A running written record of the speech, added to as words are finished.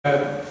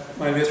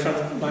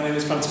My name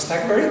is Francis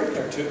Thackeray. I'd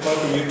like to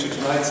welcome you to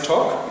tonight's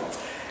talk,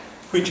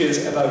 which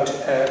is about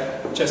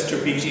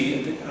Chester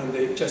Beatty and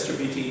the Chester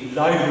Beatty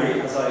Library,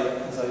 as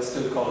I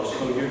still call it.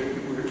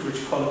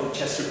 Which call it the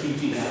Chester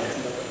Beatty now.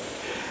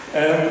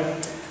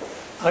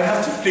 I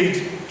have to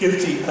plead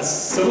guilty,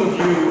 as some of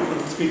you,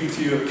 from speaking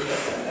to you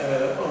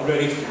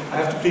already, I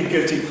have to plead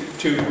guilty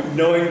to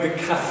knowing the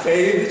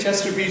cafe in the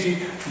Chester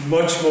Beatty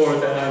much more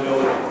than I know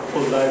the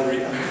full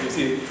library and the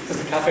museum, because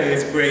the cafe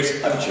is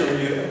great. I'm sure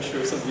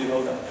some of you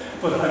know that.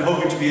 But I'm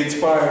hoping to be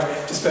inspired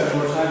to spend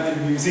more time in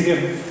the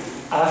museum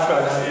after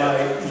I've had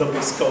my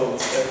lovely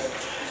scones.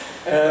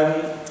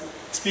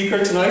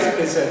 Speaker tonight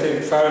is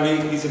David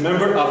Farrelly. He's a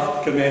member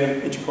of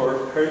Kilmainham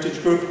Inchicore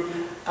Heritage Group,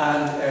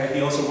 and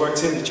he also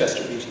works in the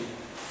Chester Beatty.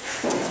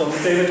 So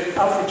David,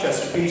 Alfred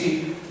Chester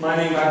Beatty,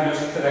 mining magnate,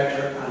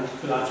 collector and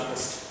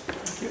philanthropist.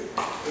 Thank you.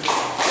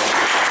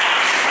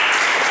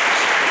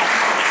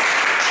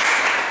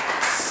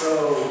 So,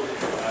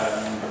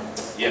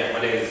 my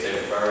name is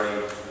David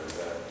Barracks, as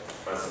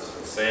Francis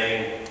was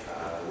saying. I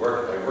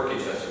work in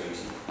Chester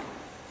Beatty.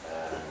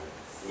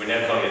 We're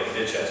now calling it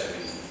the Chester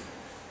Beatty.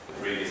 The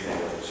previous name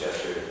was the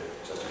Chester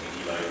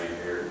Beatty Library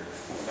here.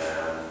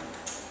 I'm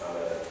a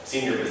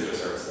senior visitor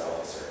services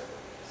officer.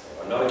 So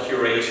I'm not a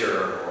curator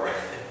or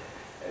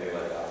anything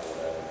like that. But,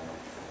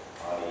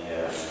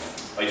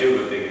 I do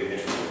have a big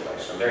interest in the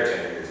collection. I'm there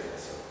 10 years now,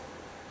 so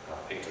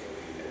I've picked up a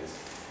few things.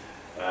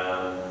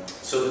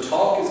 So the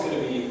talk is going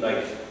to be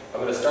like,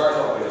 I'm going to start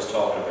off by just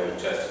talking about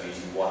Chester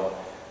Beatty,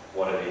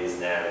 what it is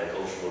now, the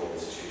cultural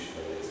institution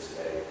that it is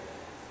today.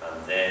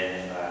 And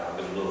then I'm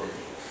going to look at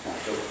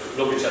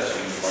Chester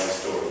Beatty's life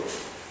story.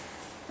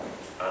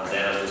 And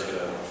then I'm just going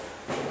to,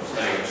 depending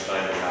on how much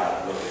time we have,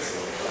 look at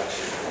some of the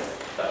collection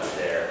that was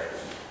there.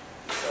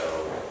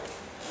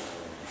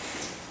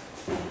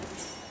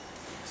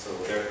 So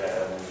there,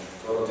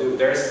 what I'll do,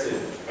 there's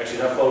actually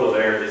that photo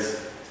there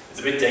it's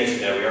a bit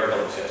dated now. We are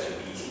calling Chester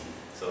Beatty,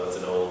 so that's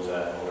an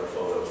older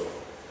photo.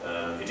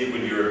 It did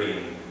win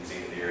European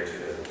Museum of the Year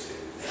 2002.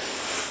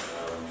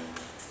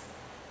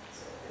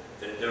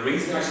 The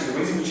reason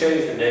we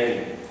changed the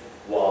name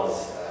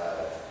was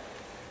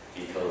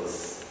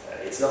because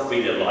it's not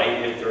really a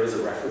library. There is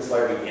a reference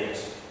library in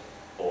it,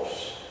 but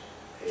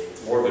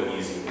it's more of a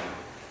museum.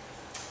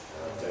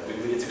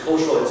 It's a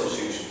cultural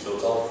institution, so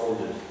it's all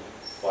funded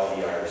by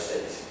the Irish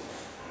state.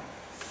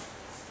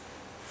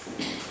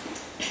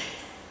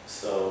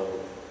 So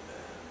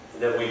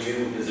then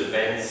there's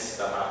events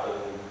that happen.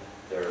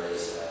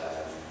 There's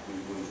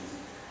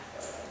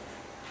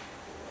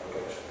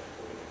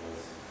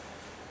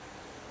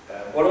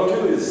what I'll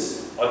do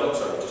is I'm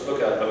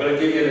going to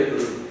give you a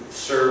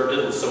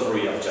little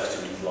summary of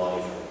Chester Beatty's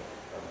life and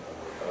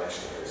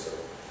collection here.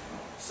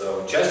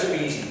 So Chester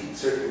Beatty,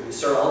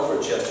 Sir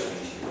Alfred Chester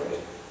Beatty, right,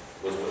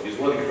 was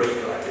one of the great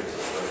collectors of the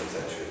 19th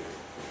century.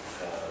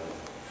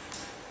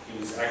 He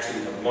was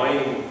actually a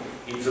mining.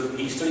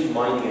 He studied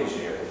mining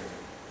engineering,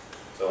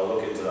 so I'll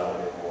look into that a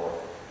bit more.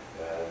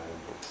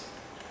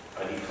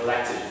 And he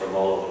collected from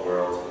all over the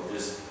world.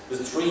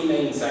 There's three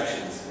main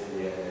sections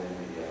in the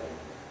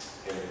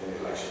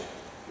collection.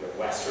 You have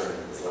Western,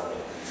 Islamic,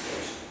 and East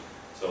Asian.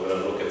 So we're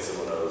going to look at some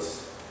of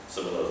those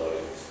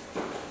items.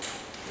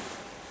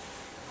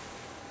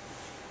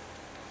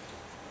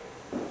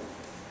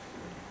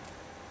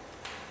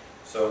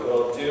 So what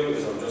I'll do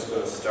is I'm just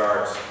going to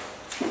start.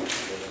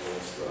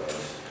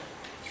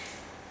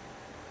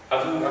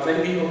 Have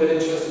many people been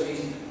in Chester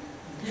Beatty?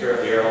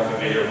 Sure, you're all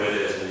familiar with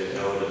it and you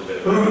know a little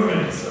bit about it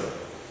already. So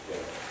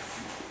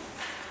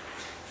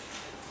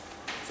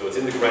it's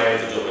in the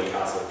grounds of Dublin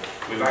Castle.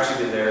 We've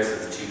actually been there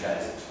since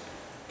 2000.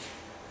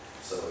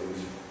 So it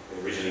was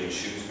originally in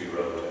Shrewsbury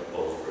Road at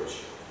Bridge.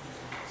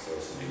 So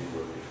some people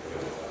would be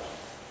familiar with that.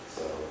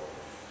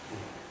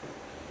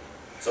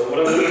 So what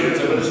I'm going to do is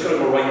I'm just going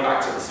to go right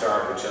back to the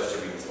start with Chester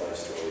Beatty's life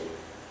story.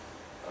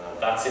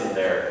 That's in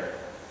there.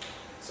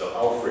 So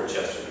Alfred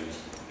Chester Beatty,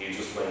 he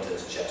just went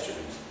into Chester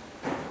Beatty.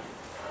 And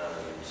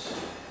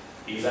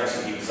he was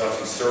actually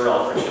Sir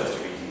Alfred Chester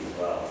Beatty as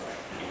well.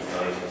 He was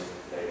knighted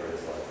later in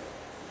his life.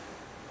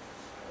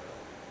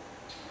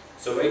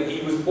 So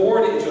he was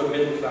born into a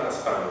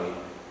middle-class family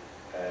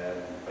in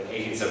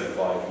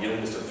 1875, the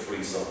youngest of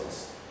three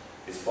sons.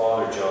 His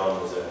father,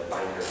 John, was a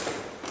banker and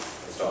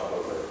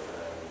stockbroker.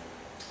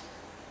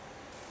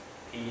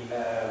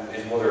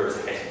 His mother was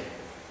Hetty.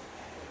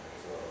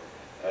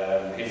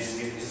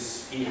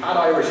 He had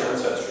Irish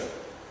ancestry,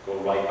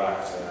 going right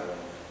back to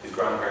his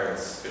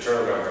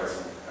paternal grandparents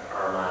in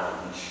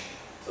Armagh.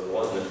 So there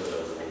was a little bit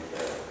of a link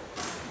there.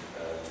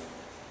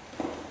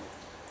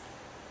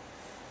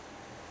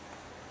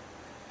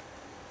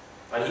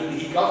 And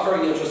he got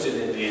very interested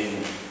in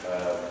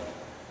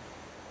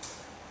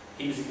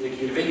he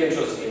had a big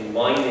interest in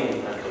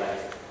mining and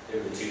collecting. They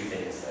were the two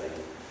things that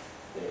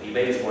he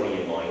made his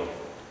money in mining,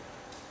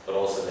 but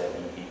also then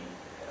he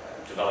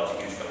developed a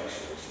huge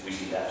collection which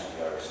he left in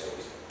the Irish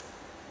state.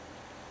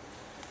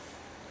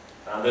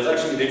 And there's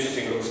actually an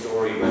interesting little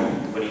story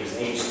when he was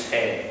aged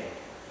 10.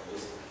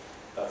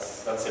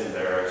 That's in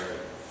there actually.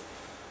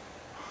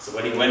 So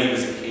when he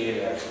was a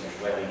kid, actually,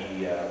 when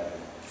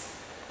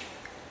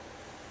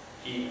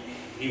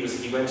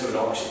he went to an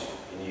auction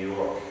in New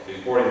York. He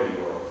was born in New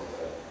York,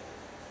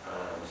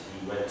 and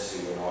he went to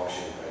an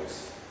auction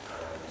house,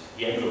 and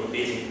he ended up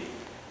bidding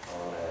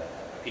on a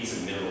piece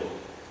of mineral,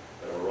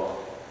 a rock.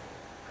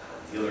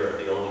 And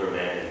the older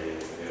men in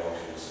the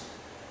auctions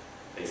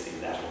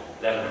basically let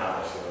him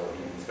have it. You know,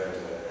 he spent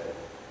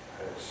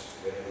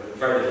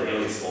very little,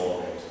 really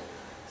small amount.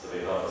 So they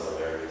thought it was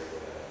hilarious.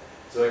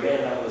 So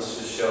again, that was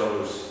just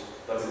shows.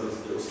 That's a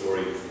little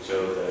story that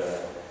shows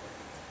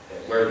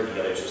where he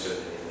got interested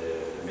in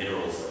the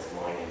minerals that's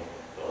mining,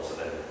 but also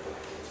then the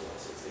collecting as well.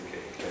 So it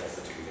connects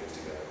the two things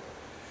together.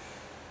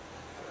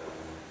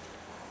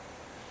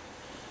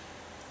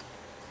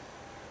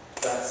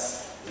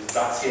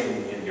 That's him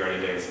in the early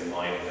days of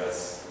mining.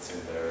 That's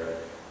him there.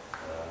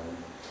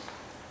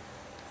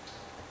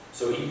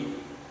 So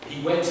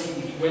he went to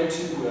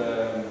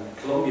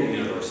Columbia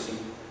University,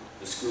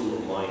 the School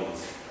of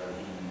Mines, and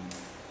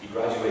he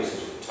graduated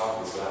at the top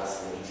of his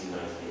class in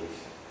 1898.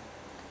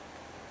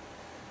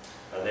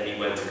 And then he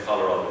went to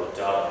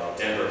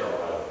Denver,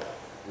 Colorado,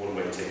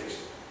 one-way ticket.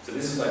 So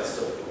this is like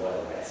still the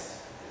Wild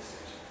West at this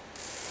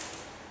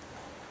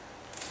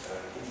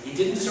stage. He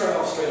didn't start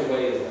off straight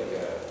away as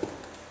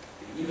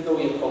even though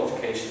he had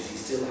qualifications, he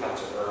still had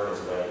to earn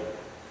his way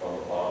from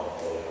the bottom all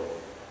the way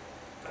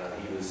up.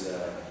 And he was,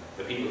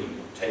 the people who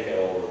take out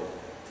all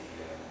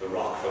the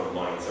rock from the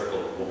mines, they're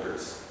called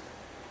workers.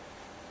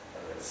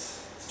 And it's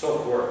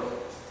tough work.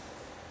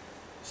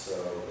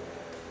 So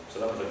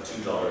that was like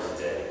 $2 a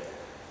day.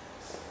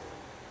 So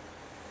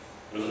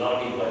there was a lot of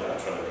people like that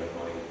trying to make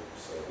money.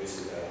 So this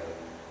is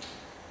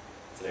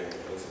what's the name of the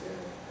place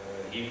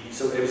again?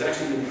 So it was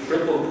actually in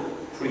Cripple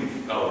Creek,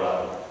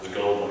 Colorado, the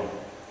gold mine.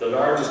 The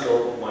largest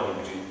gold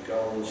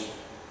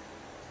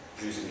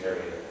producing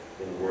area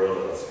in the world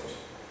at that stage.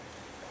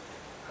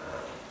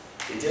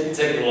 It didn't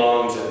take him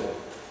long to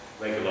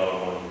make a lot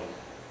of money.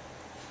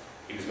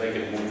 He was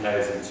making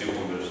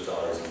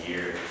 $1,200 a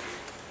year.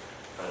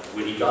 And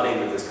when he got in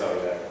with this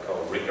guy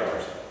called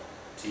Rickard,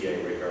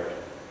 T.A. Rickard,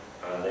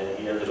 and then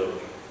he ended up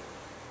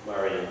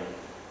marrying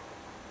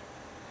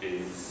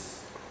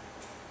his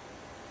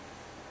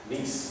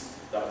niece.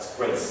 That's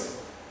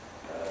Grace.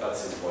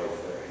 That's his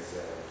wife there.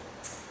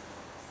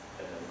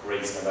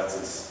 Grace, and that's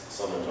his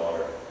son and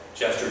daughter,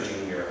 Chester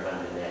Jr.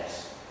 and Annette.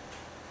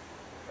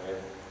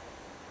 Right?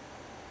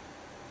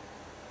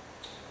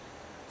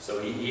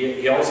 So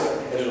he also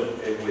ended up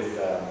with,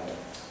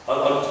 I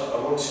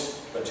won't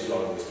spend too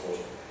long on this,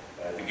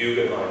 but the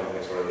Guggenheim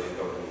exploration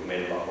company, he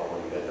made a lot more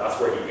money then. That's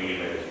where he really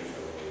made a huge amount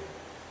of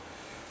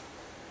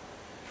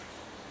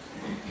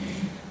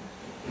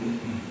money.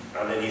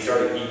 And then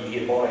he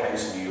had bought a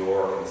house in New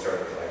York and he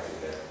started collecting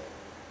there.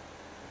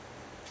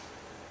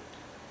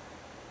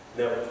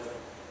 Now,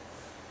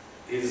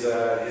 his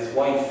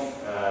wife,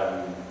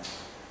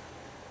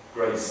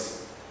 Grace,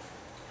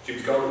 she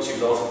was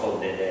also called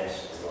Nanette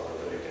as well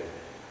as a nickname.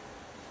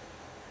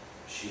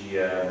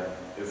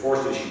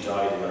 Unfortunately, she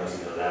died in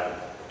 1911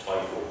 of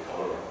typhoid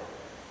cholera.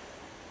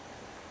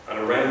 And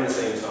around the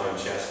same time,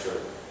 Chester,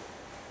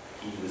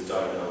 he was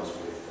diagnosed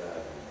with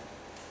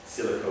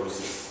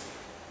silicosis,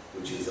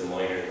 which is the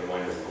miner's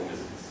lung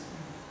disease.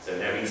 So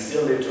now he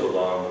still lived to a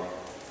long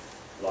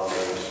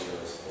age,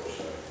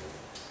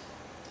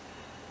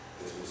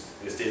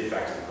 this did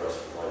affect him the rest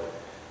of his life.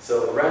 So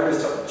around this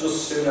time,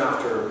 just soon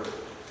after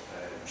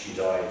she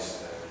died,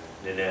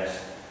 Nanette,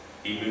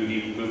 he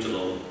moved to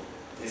London.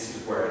 This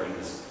is where he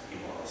was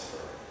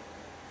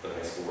for the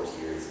next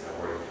 40 years, and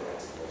where he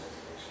collected most of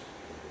his collection.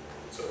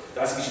 So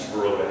that's actually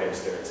Burrow House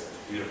there. It's a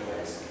beautiful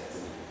house.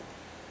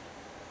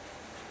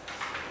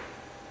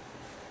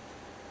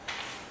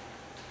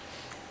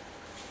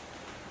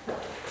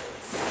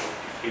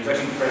 He was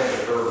actually friends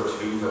with Herbert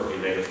Hoover, who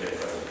later became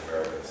friends with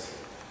Barracks.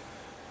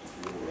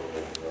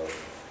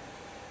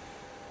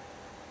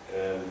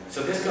 So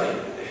this guy,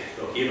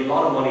 look, he had a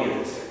lot of money at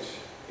this stage.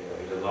 You know,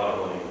 he had a lot of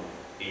money.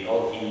 He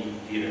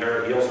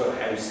also had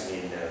a house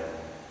in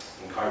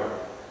Cairo,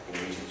 in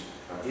Egypt.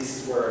 And this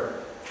is where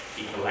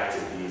he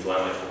collected the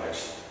Islamic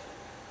collection.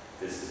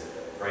 This is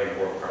a very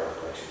important part of the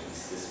collection.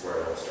 This is where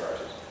it all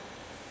started.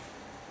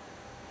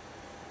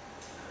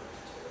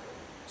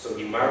 So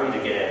he married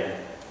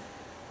again.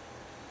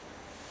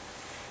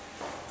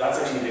 That's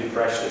actually the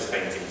Impressionist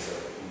painting. So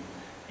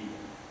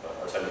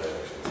I'll tell you that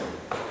actually.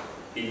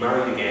 He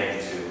married again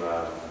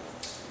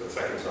for the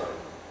second time,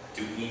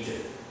 to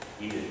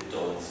Edith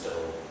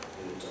Dunstone.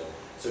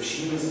 So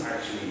she was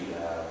actually,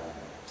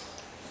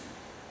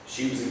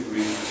 she was a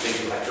big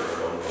collector of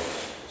her own work.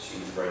 She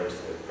was very into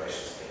the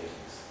precious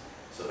paintings.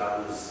 So that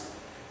was,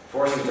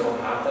 unfortunately we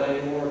don't have that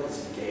anymore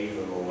because he gave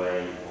them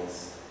away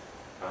once,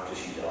 after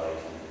she died,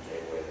 he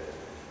gave away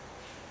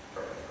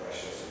the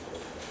precious and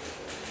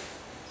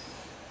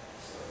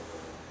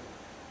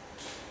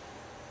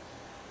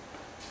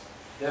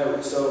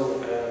now, so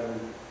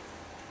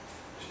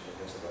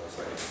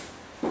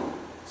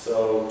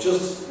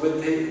just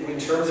in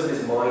terms of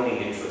his mining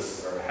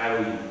interests, or how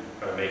he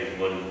kind of made his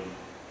money,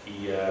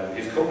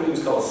 his company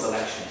was called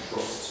Selection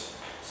Trust.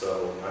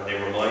 So, and they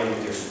were mining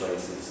in different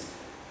places,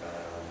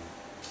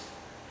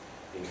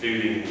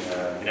 including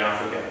in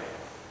Africa,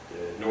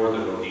 the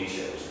northern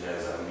Rhodesia, which is now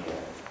Zambia,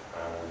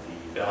 and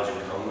the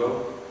Belgian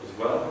Congo as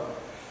well.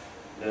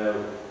 Now,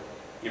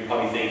 you're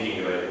probably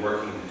thinking about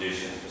working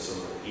conditions for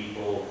some of the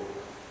people.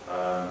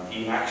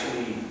 He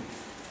actually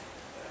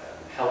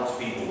helped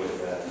people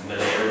with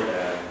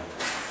malaria,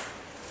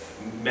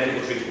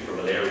 medical treatment for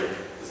malaria,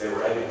 because they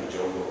were out in the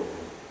jungle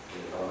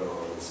in the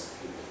Congo, and his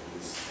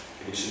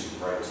conditions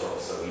were very tough.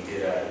 So he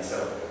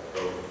set up a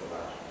program for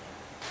that,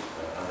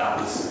 and that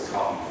was a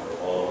copy for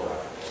all of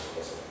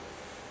Africa. So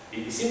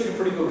he seemed like a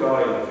pretty good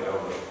guy, like, you know,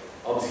 but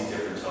obviously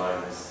different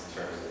times in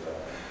terms of.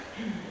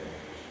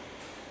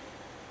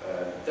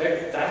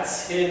 That's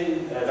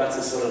him. That's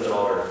his son and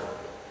daughter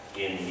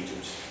in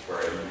Egypt,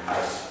 where they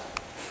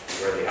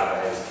have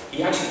a house.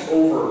 He actually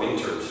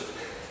overwintered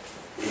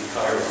in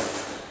Cairo,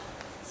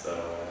 so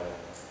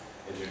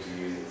interesting to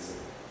use it. So.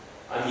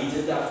 And he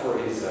did that for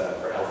his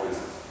for health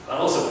reasons, and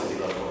also because he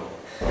loved money.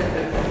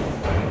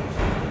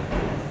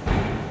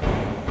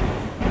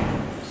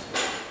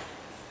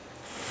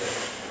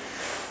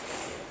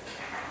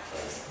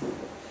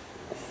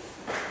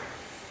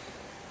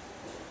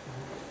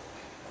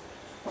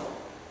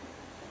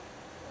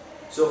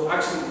 So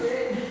actually,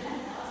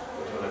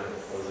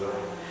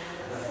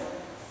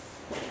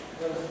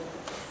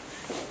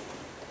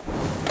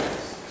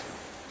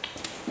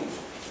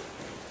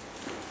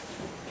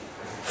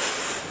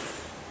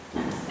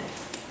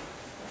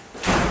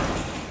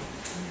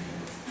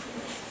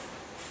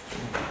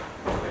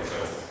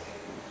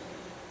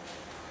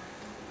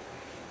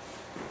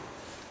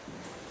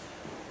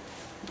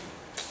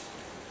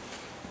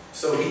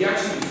 so he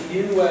actually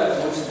knew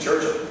Winston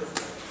Churchill.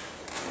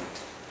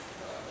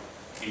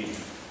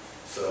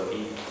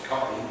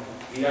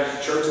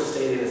 Churchill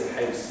stayed in his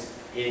house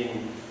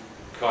in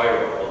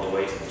Cairo on the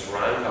way to the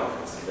Tehran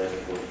conference in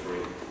 1943,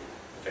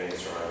 the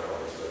famous Tehran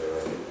conference,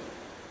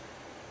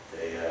 where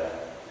they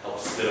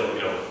helped split up,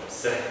 you know,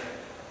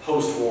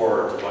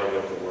 post-war, dividing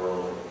up the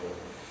world.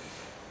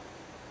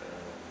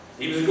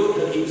 He was a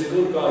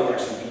good guy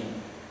actually.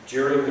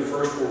 During the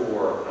First World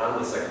War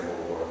and the Second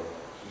World War,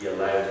 he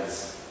allowed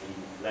his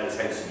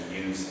house to be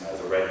used as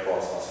a Red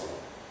Cross hospital.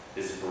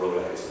 This is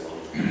Baroda House in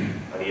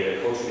London, and he had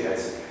a country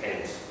house in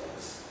Kent.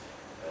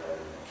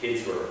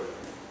 Kids were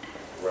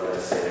allowed to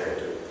stay there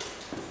to,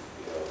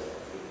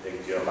 they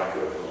could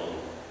evacuate from London.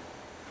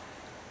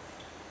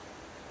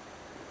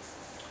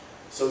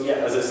 So yeah,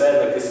 as I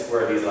said, like, this is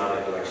where the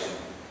Islamic collection,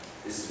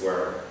 this is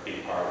where a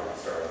big part of it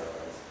started.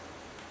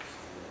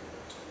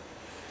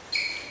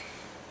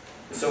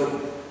 So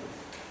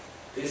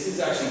this is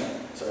actually,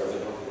 sorry, was I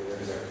talking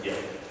there? Yeah.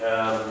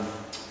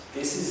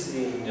 This is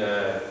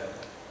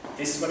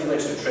when he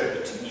went on a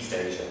trip to East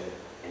Asia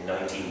in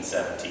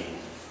 1917.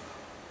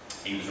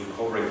 He was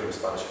recovering from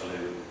Spanish flu,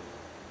 and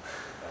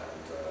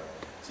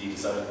so he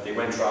decided, they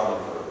went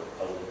traveling for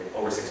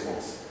over 6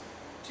 months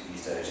to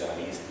East Asia,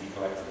 and he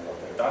collected them up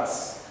there.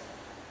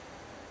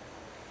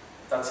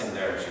 That's him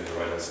there, actually, on the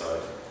right hand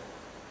side.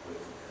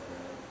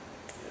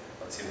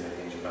 That's him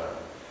in Japan.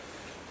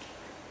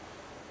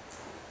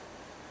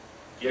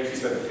 He actually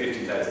spent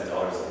 $50,000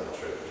 on that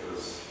trip, which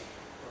was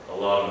a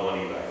lot of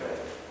money back then.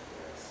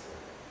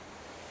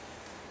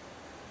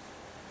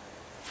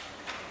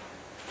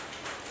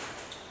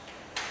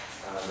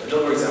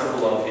 Another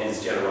example of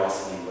his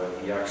generosity,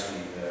 when he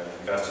actually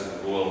invested in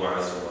the Royal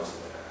Marsden,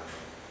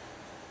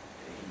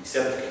 he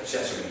sent the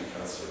Chester Beatty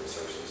Cancer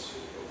Research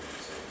Institute,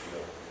 so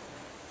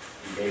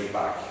he gave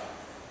back.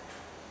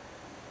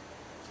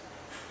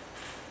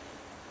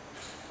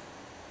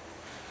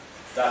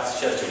 That's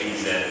Chester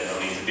Beatty then,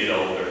 and he's a bit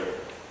older.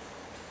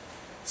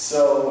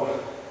 So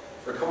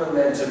we're coming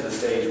then to the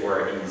stage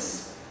where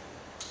he's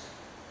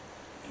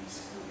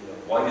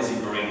why does he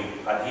bring,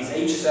 at his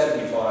age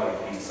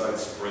 75, he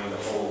decides to bring the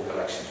whole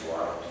collection to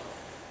Ireland.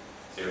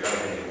 So you're kind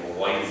of thinking, well,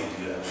 why does he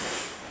do that?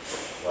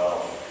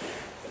 Well,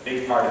 a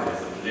big part of it is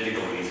the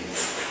political reasons.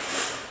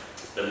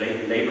 The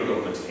Labour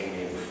government came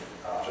in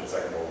after the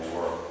Second World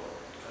War,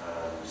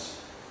 and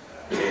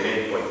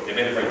they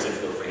made it very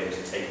difficult for him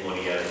to take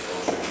money out of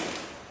the country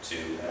to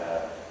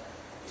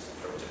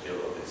build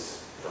up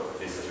his, for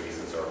business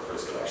reasons or for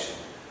his collection.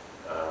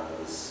 There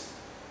was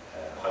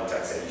high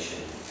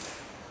taxation.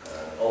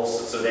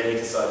 Also, so then he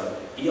decided,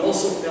 he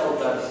also felt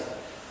that,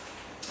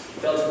 he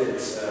felt a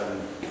bit,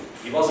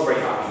 he wasn't very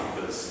happy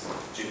because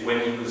when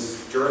he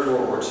was, during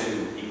World War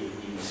II,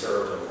 he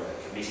served on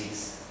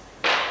committees,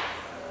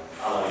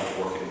 allied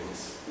war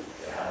committees,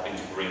 helping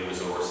to bring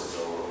resources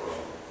over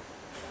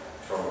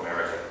from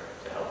America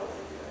to help with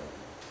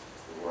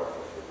the war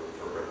effort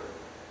for Britain.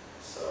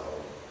 So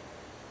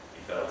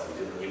he felt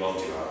he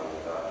wasn't too happy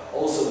with that.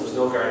 Also, there was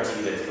no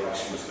guarantee that his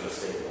collection was going to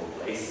stay in one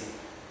place.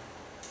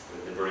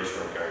 The British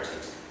weren't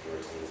guaranteed to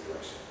retain his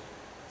collection.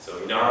 So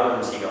in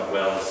Ireland, he got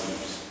well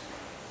received.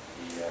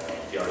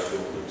 The Irish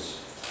government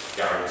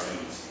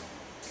guaranteed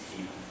to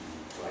keep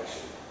the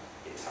collection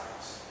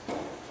intact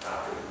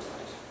after he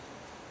died.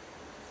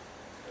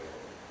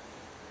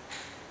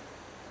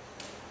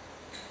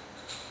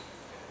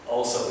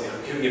 also,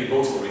 giving him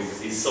multiple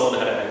reasons. His son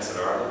had a house in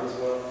Ireland as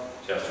well,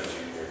 Chester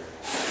Jr.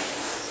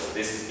 So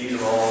these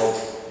are all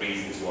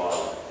reasons why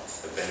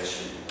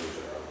eventually he moved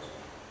to Ireland.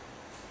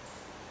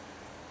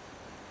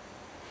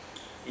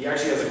 He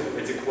actually has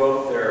it's a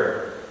quote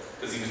there,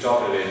 because he was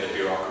talking about the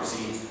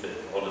bureaucracy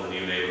under the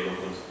new Labour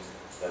movement,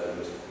 that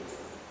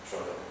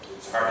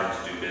it's harder to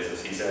do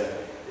business. He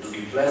said, "It'll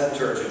be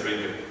pleasanter to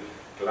drink a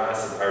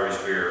glass of Irish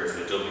beer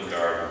in a Dublin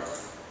garden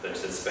than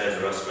to spend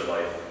the rest of my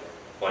life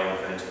buying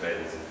fountain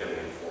pens and filling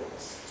in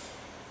forms."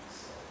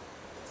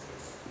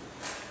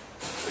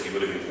 So he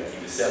would have been, he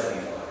was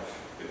 75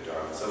 with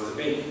Darwin. So it was a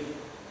big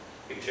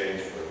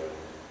change for him.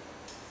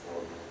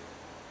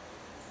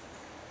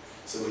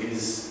 So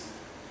he's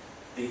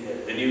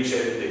the new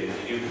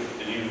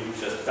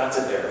just that's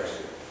it there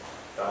actually.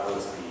 That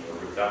was the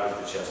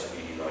Chester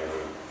Beatty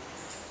Library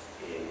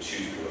in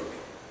Shrewsbury.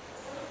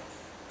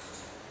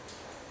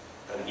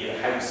 And he had a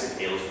house in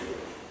Aylesbury.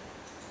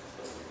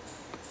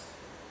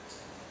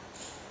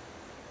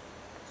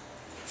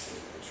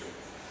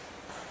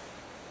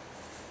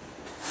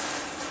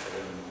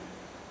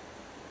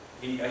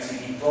 He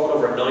brought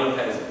over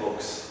 9,000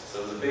 books, so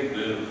it was a big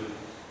move.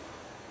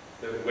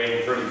 They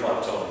weighing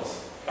 35 tons,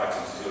 back to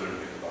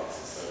 250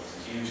 boxes, so it's a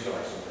huge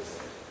collection of this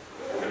thing.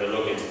 We're going to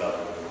look into that a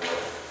little bit more.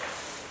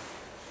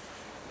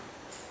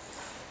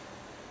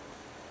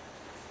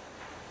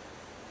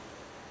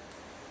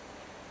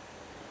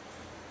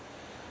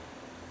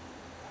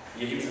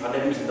 And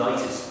then he was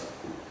knighted.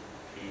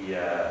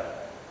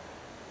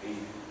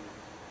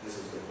 This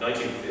was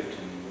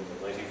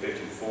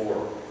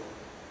 1954.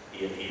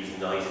 He was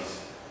knighted,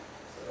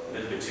 so a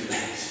little bit too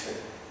late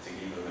to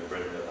keep him in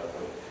Britain at that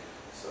point.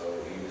 So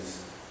he was,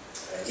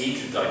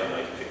 Edith died in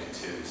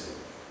 1952, so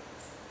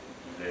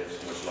he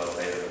lived much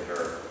later than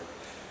her.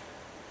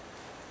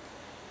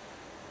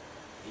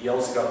 He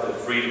also got the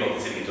freedom of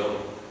the city of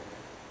Dublin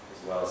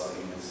as well, so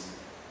he was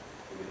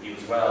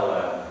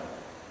well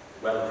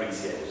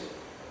appreciated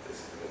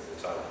at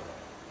the time.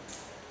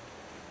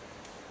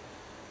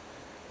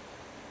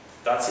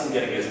 That's him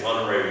getting his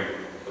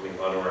becoming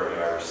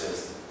honorary Irish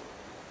citizen.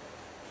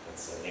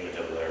 That's a name of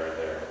double error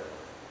there.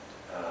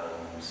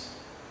 And it was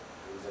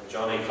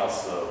John A.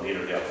 Costello,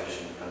 leader of the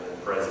opposition, and then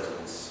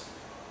presidents.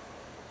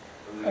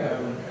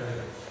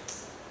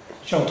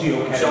 Sean T.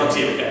 O'Kane. Sean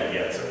T. O'Kane,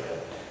 yeah, sorry. Yeah.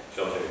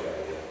 Sean T.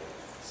 O'Kane, yeah.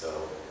 So,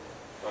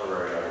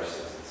 honorary Irish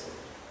citizen.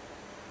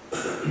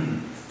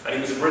 And he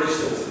was a British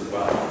citizen as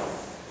well.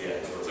 Yeah,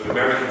 so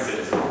American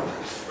citizen,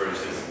 British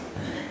citizen,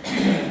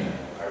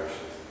 Irish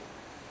citizen.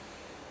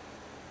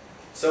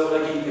 So,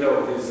 like, he's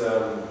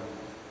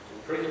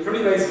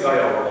pretty basic guy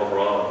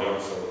overall,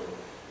 so.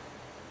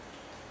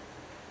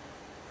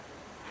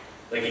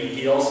 Like,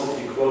 he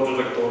quoted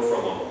a quote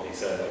from him. He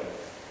said, like,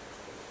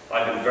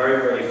 "I've been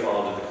very, very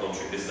fond of the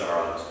country, this is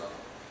Ireland,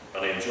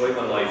 and I enjoyed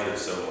my life here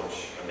so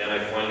much, and then I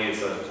finally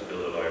decided to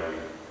build a library,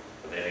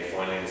 and then I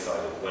finally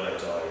decided when I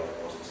die, I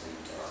wanted to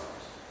leave to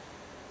Ireland."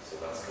 So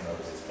that was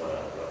his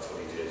plan, that's what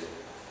he did.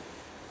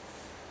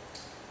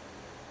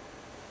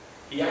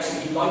 He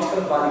liked kind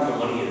of value for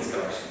money in his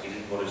collection. He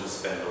didn't want to just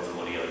spend loads of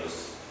money on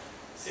just,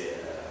 say,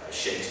 a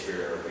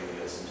Shakespeare, or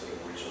reading some sort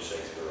of original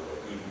Shakespeare, or a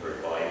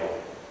Gutenberg Bible.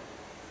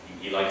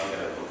 He liked to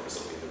kind of look for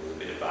something that was a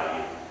bit of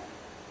value.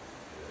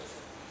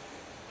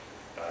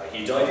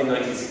 He died in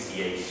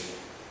 1968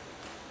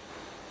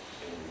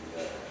 in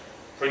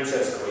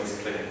Princess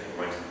Grace Clinic in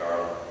Mountain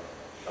Garland.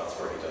 That's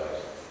where he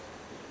died.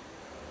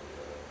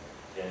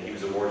 And he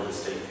was awarded a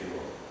state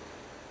funeral.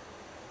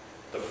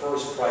 The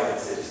first private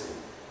citizen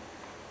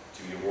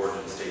to be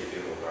awarded a state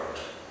funeral in Ireland.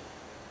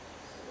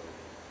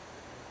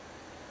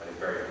 And he's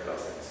buried in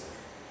Glasgow.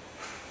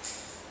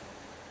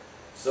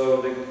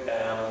 So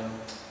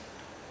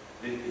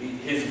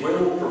his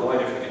will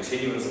provided for the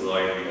continuance of the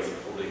library as a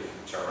public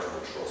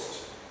charitable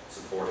trust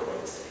supported by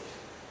the state.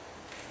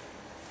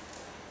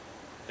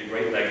 The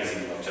great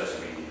legacy of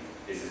Chester Beatty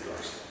is his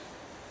collection.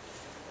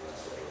 And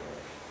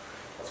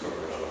that's what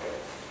we're going to look at.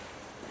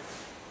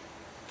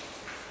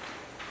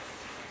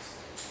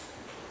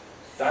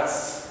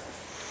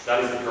 That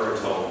is the current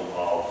home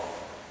of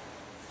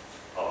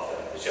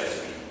the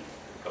Chester Beatty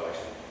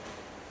collection.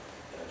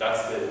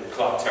 That's the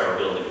clock tower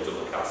building at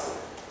Dublin Castle.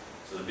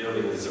 So the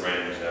building is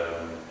around,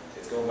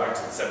 it's going back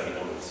to the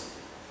 1700s.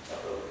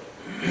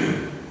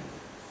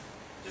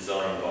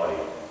 Designed by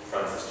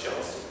Francis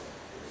Johnston,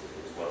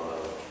 who was well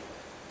known.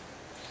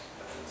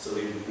 So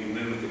we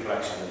moved the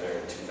collection in there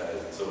in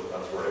 2000, so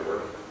that's where I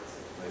work. It's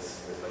a nice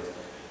place.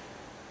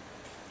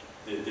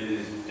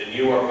 The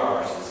newer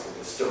part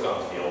is stuck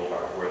onto the old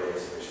part where the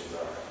exhibitions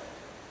are.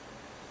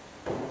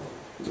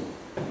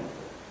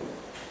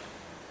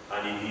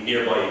 And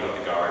nearby you've got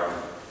the garden,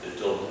 the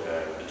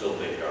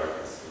Dublin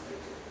Gardens,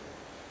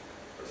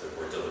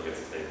 where Dublin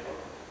gets its name from.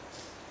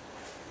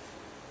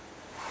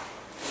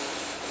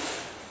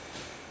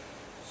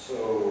 So,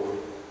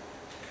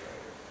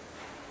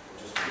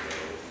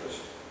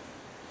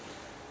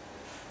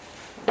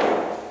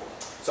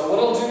 so what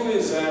I'll do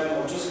is I'm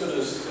going to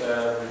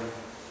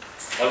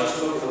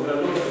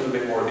look at a little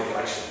bit more of the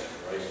collection,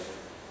 right?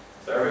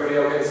 So everybody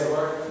okay? okay so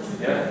far?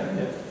 Yeah?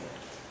 Yeah.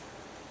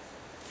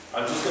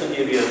 I'm just going to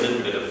give you a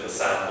little bit of a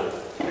sample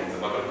things.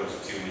 I'm not going to go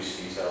into too much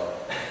detail.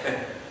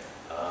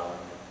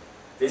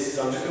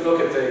 I'm just going to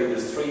look at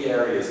there's three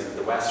areas: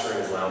 the Western,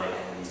 Islamic,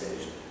 and East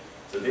Asian.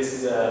 So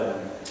this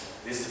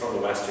is from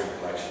the Western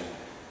collection.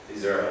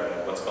 These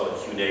are what's called a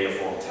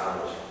cuneiform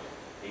tablet.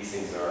 These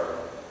things are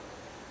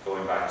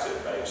going back to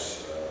about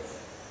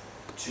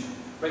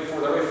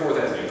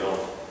 4,000 years old.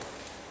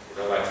 They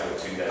go back to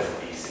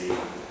 2000 BC. And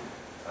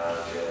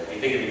if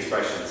you think of the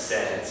expression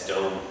 "set in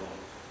stone,"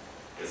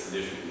 it's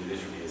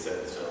literally a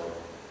set in stone.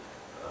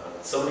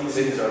 Some of these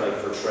things are like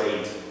for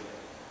trade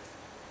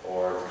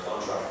or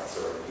contracts,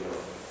 or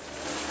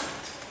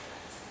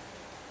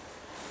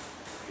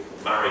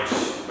marriage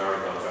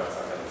contracts,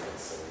 that kind of thing.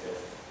 So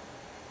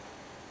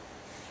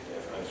yeah,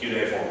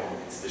 cuneiform,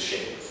 it's the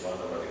shape. A lot of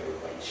them are the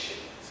right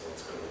shape, so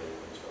it's going to be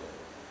as well.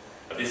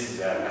 But this is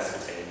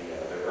Mesopotamia,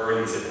 the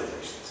early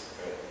civilizations.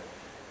 Okay?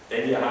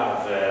 Then you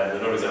have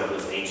another example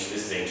is ancient.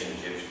 This is ancient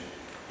Egyptian.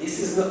 This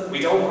is not, we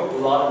don't have a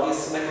lot of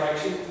this in the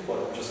collection, but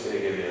I'm just going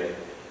to give you.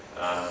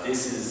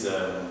 This is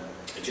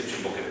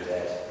Egyptian Book of the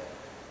Dead.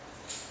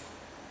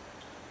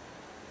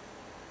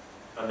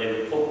 And they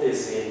would put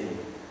this in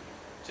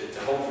to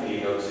hopefully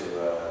go to,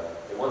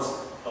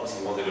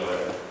 obviously want to go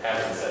to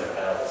heaven instead of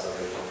hell, so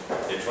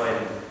they try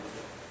and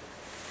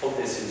put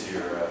this into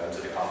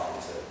the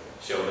coffin to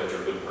show that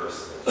you're a good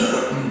person,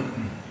 that you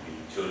be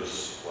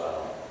judged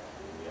well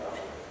in the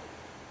afterlife.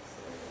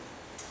 So,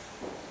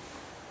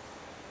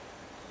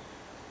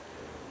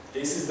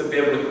 this is the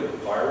biblical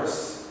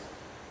papyrus.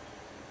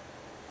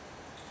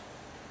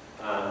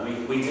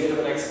 We did have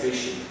an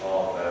exhibition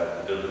of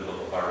the biblical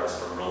papyrus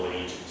from Roman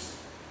Egypt.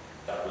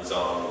 That was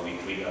on, we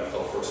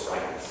called First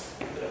Fragments.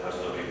 I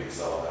don't know if you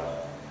saw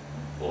that.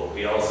 But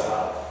we also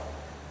have,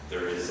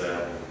 there's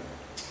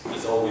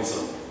always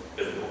some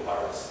biblical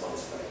papyrus on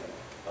display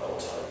at all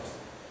times.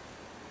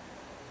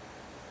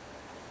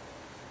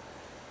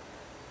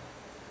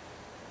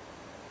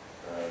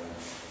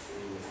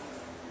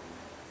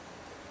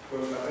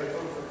 Well, that they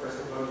come for first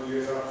couple of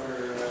years after.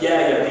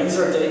 Yeah. These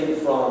are dated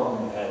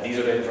from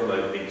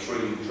like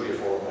three or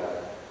four,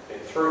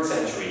 3rd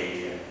century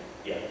AD.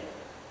 Yeah.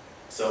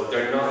 So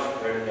they're not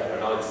from the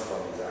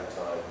exact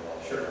time. I'm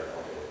not sure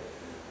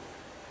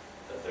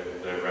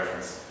that they're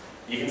referenced.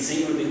 You can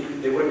see where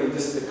they would have been.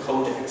 This is the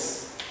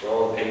codex, where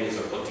all the pages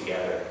are put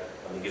together,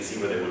 and you can see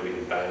where they would have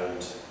been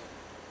bound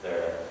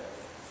there.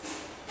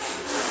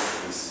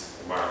 These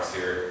marks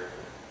here,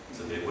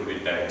 so they would have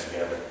been bound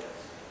together.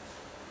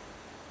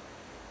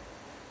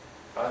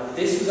 And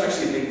this was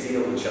actually a big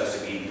deal when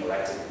Chester Beatty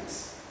collected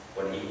these.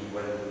 When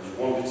there was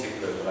one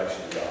particular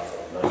collection he got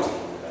from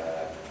 1929.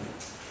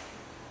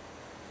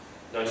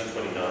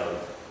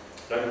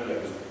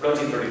 It was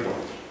 1931.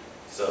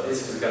 So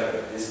this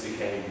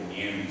became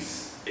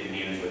big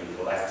news when he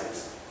collected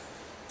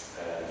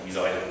these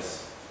items,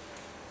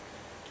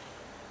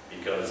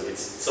 because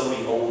it's some of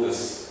the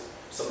oldest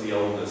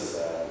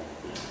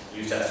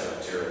New Testament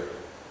material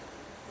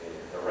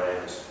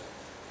around.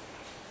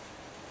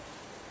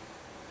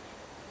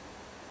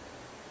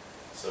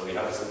 So we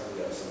have some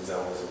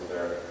examples over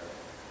there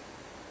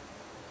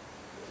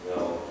as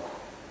well.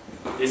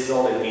 This is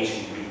all in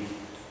ancient Greek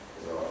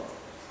as well.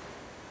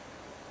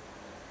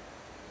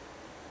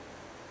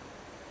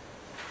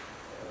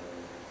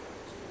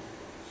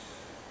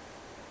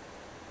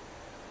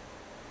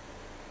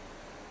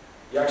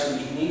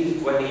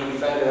 When he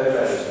found out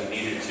about it,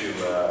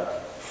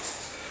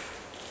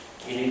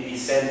 he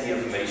sent the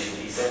information,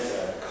 he sent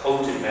a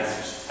coded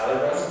message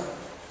telegram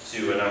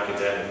to an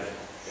academic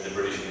in the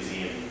British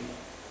Museum.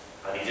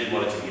 And he didn't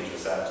want it to be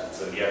intercepted,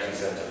 so he actually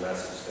sent a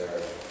message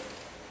there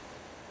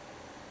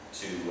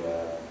to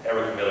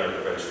Eric Miller at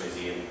the British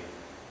Museum,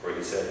 where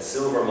he said,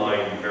 "Silver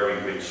mine very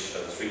rich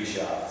has 3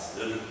 shafts."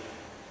 Then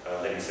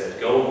he said,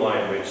 "Gold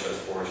mine rich has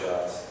 4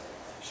 shafts.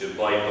 Should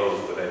buy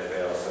both without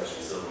fail,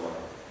 especially silver mine."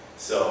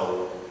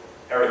 So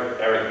Eric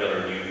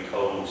Miller knew the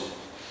code,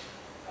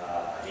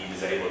 and he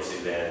was able to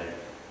then,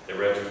 they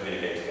were able to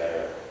communicate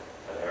together,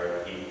 and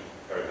Eric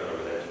Miller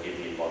was able to give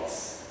the advice.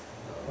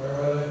 Where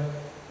are they?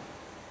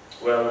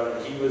 Well,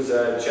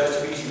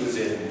 Chester Beatty was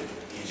in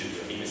Egypt,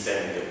 and he was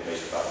sending the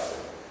information back to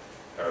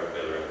Eric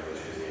Miller and the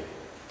British Museum.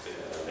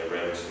 And they were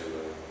able to. In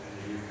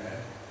the UK?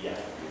 Yeah.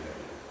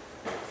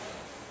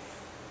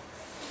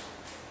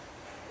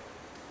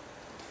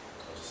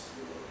 I'll just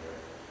move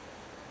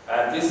on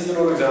here. This is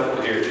another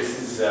example here.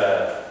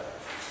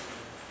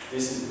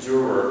 This is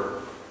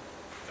Durer,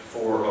 the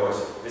 4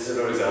 horse. This is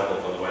another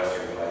example from the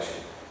Western collection.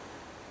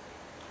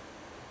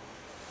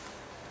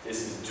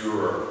 This is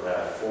Durer,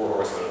 4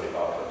 Horsemen of the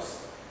Apocalypse.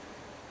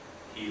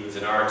 He was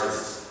an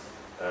artist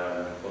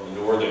from the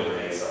Northern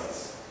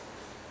Renaissance.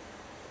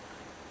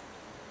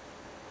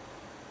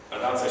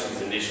 And that's actually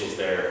his initials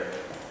there,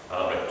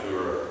 Albert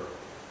Durer.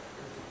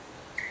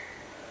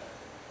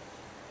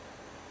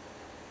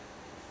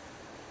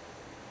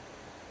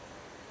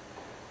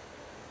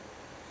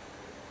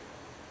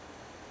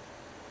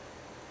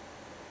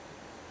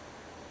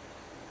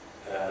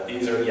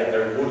 These are,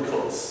 they're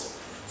woodcuts.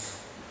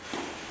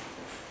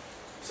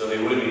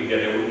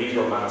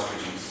 mass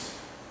produce.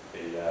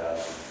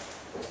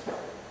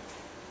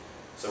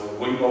 So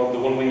the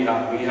one we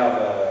have, we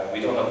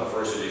don't have the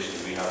first edition.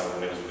 We have it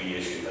when it was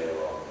reissued later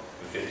on,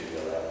 the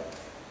 1511.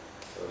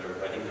 So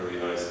I think they're really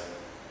nice.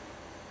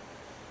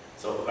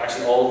 So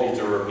actually, all the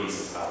Dürer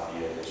pieces have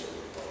the edition.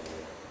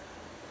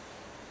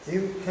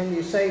 Can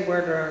you say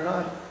whether or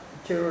not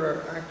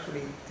Dürer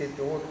actually did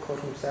the woodcut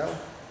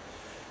himself?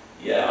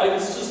 Yeah, I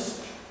was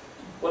just.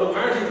 Well,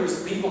 apparently there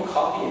was people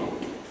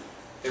copying.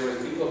 There was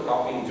people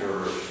copying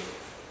Dürer,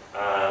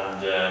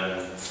 and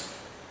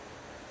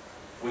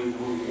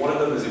one of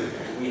them is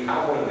we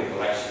have one in the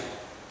collection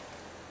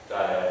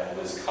that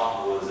was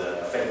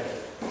a fake,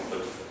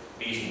 but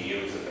Beatty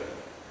used it.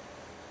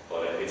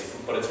 But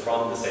it's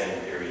from the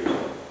same period,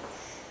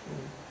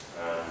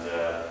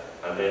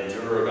 and then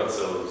Dürer got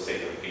so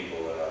sick of people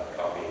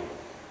copying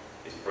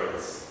his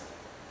prints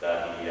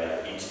that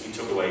he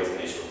took away his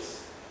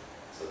initials,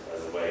 so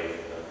as a way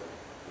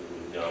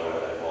to know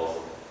whether it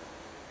wasn't.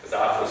 Because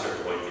after a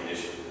certain point,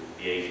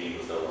 the AD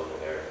was no longer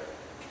there.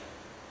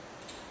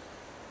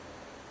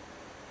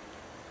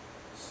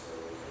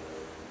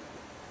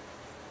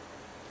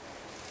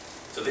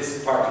 So this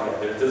is part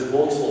of it. There's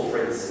multiple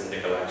prints in the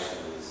collection.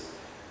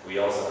 We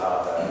also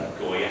have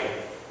Goya,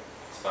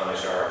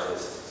 Spanish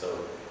artist. So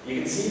you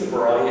can see the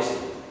variety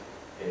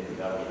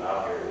that we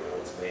have here.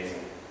 It's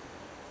amazing.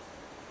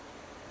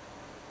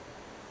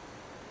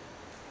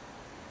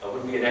 I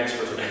wouldn't be an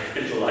expert on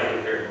every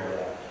light here,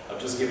 but I'm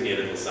just giving you a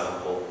little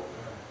sample.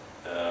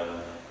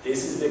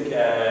 This is the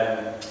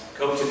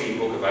Coterie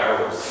Book of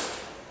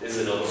Hours. This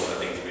is another one I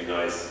think is really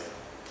nice.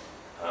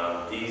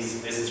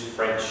 This is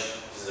French.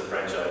 This is a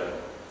French item.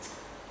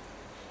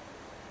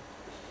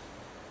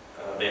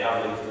 They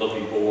have like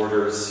lovely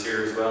borders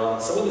here as well.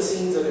 Some of the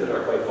scenes in it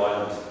are quite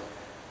violent.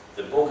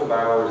 The Book of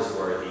Hours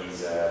were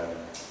these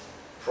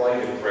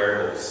private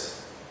prayer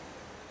books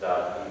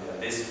that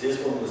this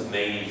one was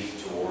made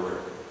to order.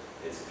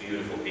 It's a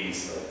beautiful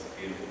piece, it's a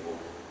beautiful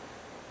book.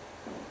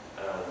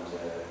 And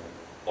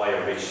by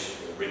a rich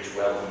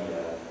wealthy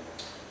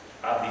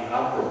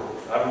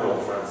admiral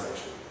of France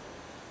actually.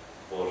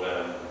 But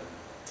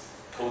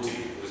Coty,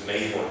 it was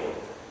made for him.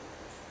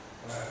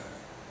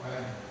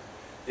 When?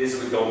 This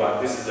would go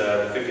back, this is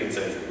the 15th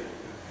century.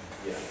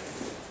 Yeah.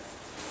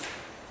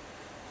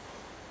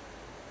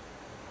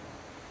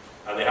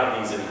 And they have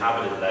these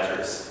inhabited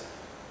letters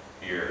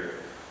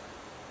here.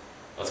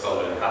 Let's call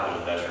it an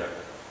inhabited letter.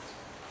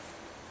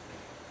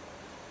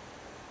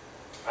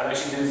 And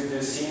actually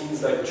there's scenes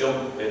that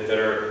jump, that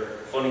are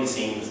funny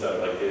scenes that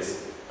are like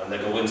this, and they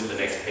go into the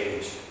next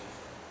page.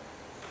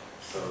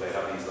 So they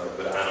have these like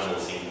with animal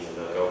scenes, and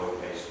they'll go from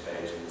page to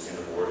page in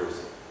the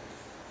borders.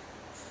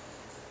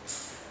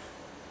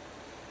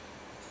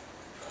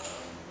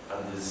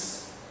 And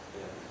there's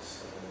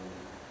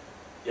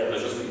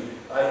just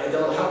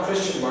they'll have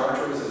Christian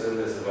martyrs as in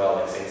this as well,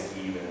 like Saint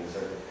Stephen and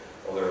certain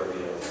other,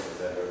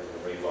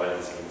 very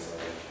violent scenes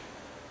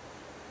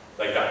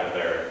like that one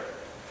there.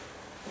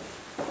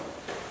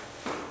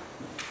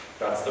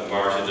 That's the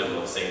martyrdom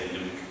of Saint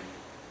Luke,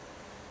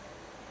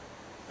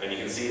 and you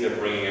can see they're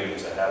bringing him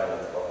to heaven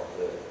at the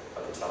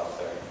top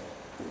there.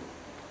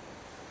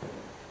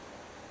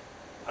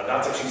 And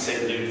that's actually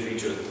Saint Luke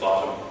featured at the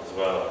bottom as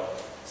well,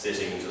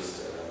 sitting just.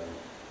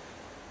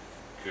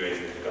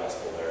 Creating the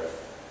gospel there.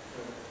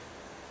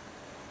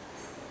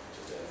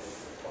 Just a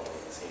bottom of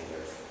the scene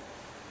there.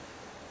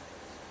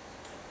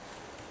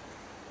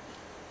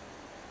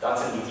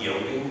 That's an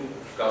Ethiopian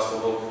gospel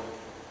book.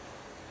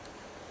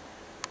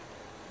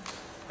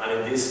 And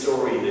in this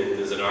story,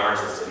 there's an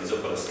artist and he's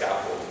up on a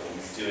scaffold and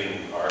he's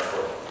doing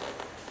artwork.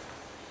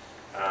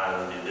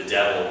 And the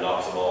devil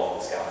knocks him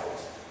off the scaffold.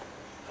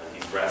 And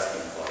he's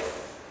rescued by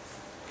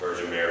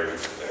Virgin Mary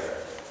there.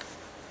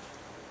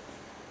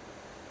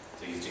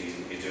 So he's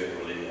doing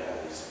religion,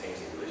 he's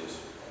painting religious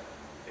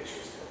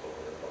pictures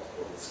over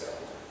the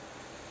scaffold.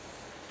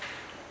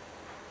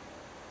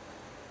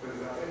 Where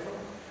does that come from?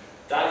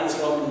 That is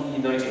from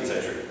the 19th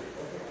century.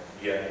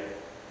 Okay. Yeah.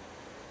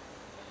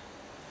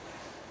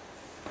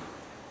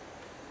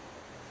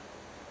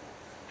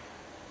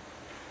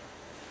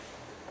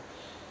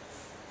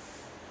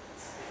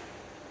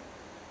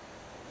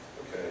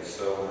 Okay,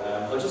 so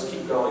I'll just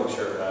keep going,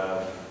 sure.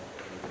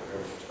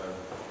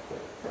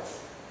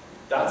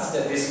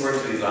 This is where to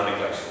the Islamic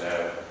collection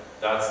now.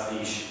 That's the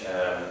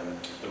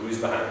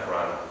Ruzbahan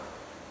Quran.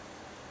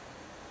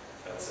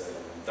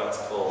 That's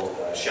called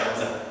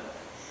Shamsa.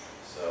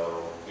 So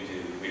we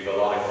have a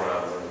lot of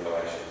Qurans in the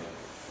collection,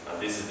 and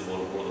this is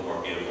one of the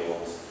more beautiful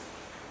ones.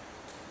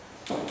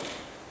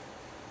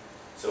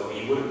 So he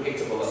would have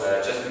picked up a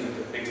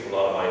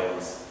lot of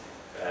items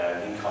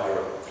in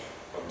Cairo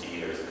from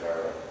dealers in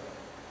Cairo.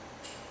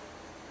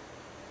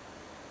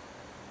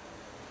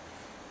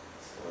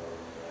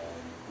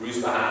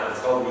 Ruzbahan,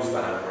 it's called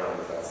Ruzbahan Quran,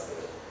 but that's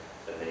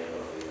the name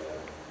of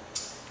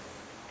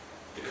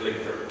the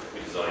calligrapher we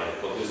designed.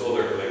 But there's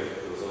other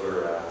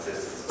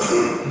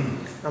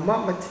assistants. And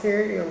what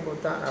material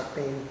would that have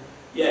been?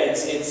 Yeah,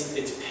 it's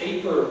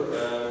paper.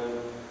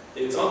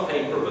 It's on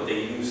paper, but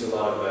they use a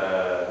lot of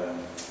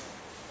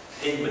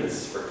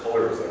pigments for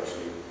colours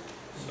actually.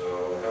 So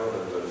how would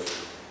I put it?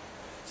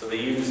 So they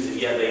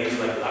used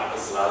like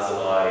lapis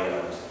lazuli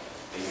and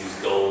they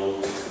used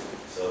gold.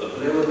 So the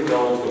blue and the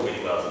gold go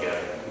really well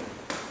together.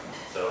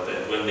 So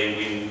that when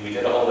we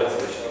did a whole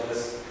exhibition on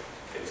this,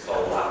 it was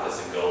called lapis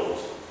and gold.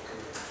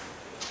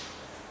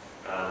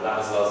 And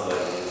lapis lazuli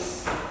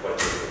is quite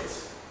different.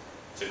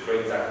 To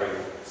create that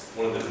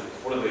one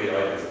of the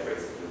items that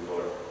creates the blue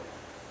colour.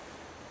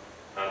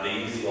 And they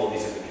use all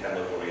these different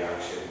chemical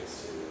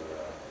reactions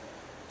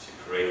to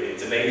create.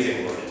 It's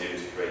amazing what they do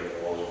to create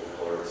all different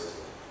colours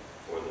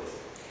for this.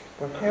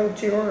 But how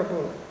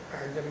durable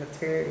are the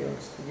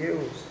materials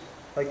used,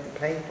 like the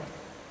paper?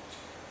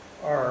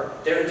 Or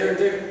They're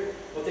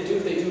what they do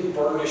is they do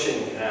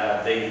burnishing.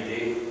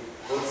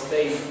 Once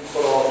they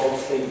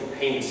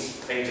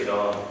paint it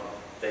on,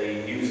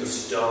 they use a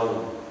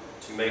stone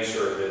to make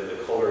sure that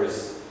the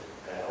colours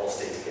all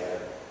stay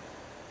together.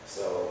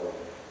 So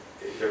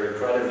they're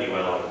incredibly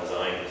well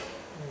designed.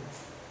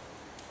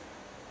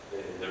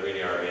 They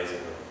really are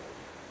amazing.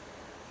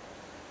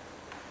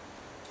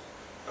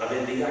 And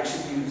then they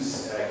actually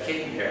use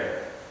kitten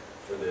hair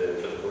for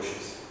the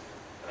bushes,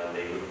 and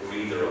they would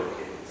breed their own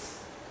kittens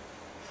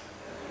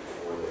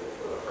for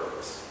the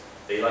purpose.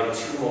 They like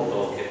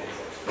 2-month-old kittens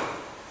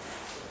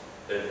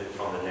actually,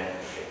 from the neck.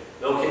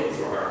 No kittens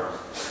were harmed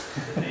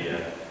in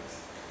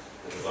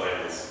the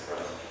design was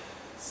right.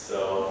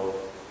 So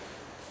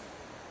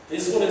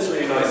this one is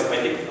really nice. I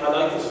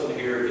like this one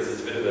here because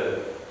it's a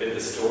bit of a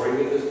story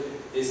with it.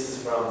 This is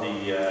from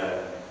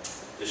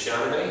the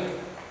Chamonix.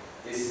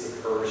 This is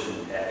a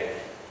Persian epic,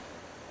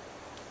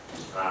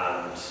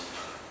 and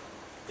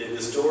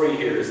the story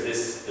here is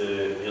this.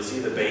 You'll see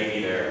the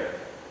baby there.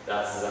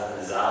 That's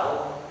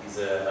Zal. He's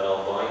an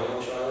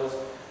albino child,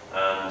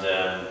 and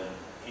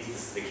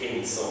he's the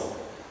king's son.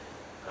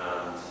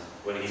 And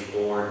when he's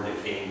born, the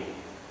king,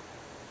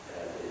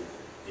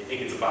 they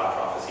think it's a bad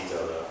prophecy to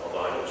the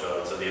albino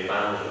child, so they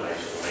abandon him out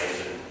to the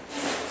mountain.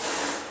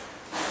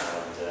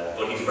 And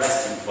but he's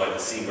rescued by the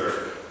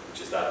seabird,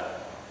 which is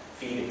that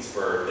phoenix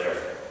bird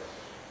there.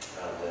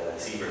 And the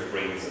seabird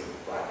brings him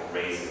back and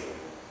raises him.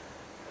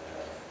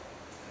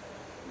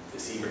 The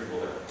seabird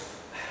mother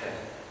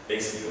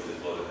basically with his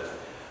mother then.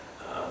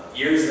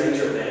 Years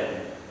later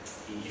then,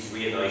 he's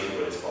reunited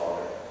with his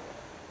father.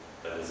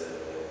 That is a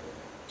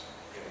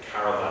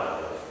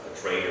caravan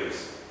of traders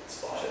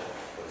spotted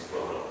when he's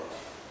grown up.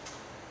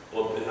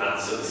 And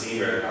so the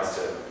seabird has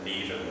to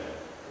leave him then.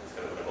 It's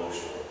kind of an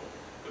emotional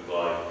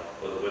goodbye.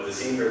 But with the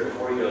seabird,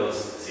 before he goes,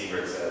 the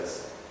seabird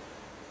says,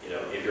 you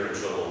know, if you're in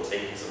trouble,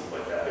 take some of my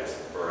feathers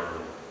and burn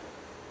them,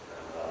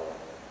 and I'll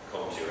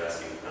come to your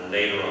rescue. And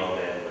later on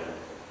then, when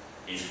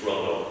he's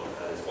grown up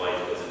and his wife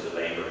goes into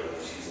labour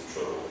and she's in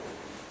trouble,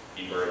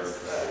 he burns the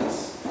feathers,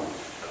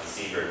 and the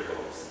seabird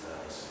comes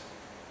and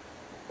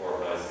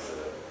organises a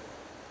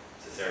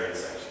cesarean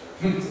section.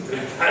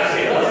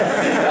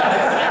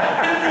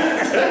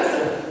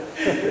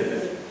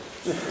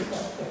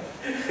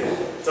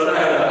 Don't know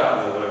how that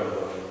happened, whatever.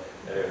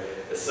 Anyway,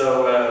 so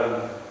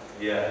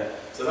yeah,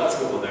 so that's a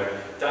good one there.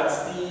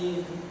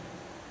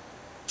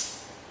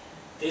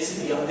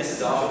 This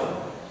is Ottoman.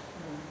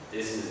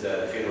 This is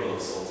the funeral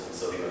of Sultan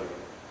Suleiman.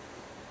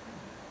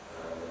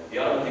 The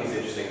Ottoman thing's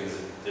interesting.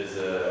 There's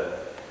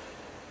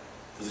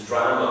a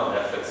drama on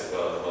Netflix as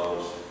well at the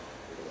moment.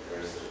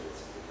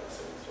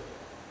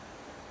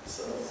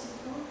 So,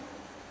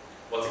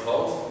 what's it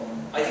called?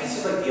 I think it's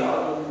just like the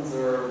Ottomans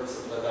or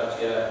something like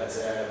that. Yeah, it's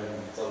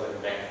something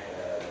like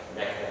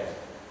Mehmed.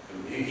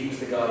 He was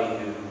the guy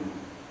who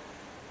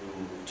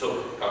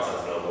took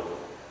Constantinople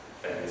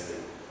famously.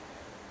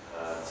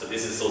 So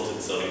this is Sultan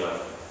Suleiman,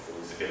 who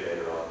was a bit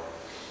later on.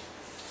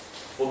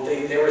 But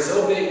they were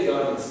so big, the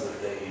Ottomans,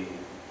 that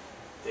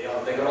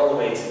they got all the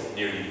way to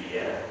nearly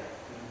Vienna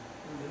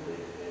in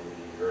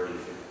the early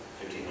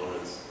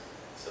 1500s.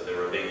 So they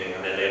were a big thing,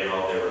 and then later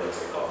on they were like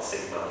called the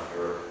sick man of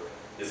Europe.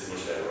 This is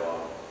much later on,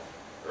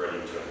 early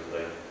 19th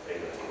century.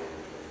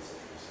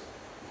 So,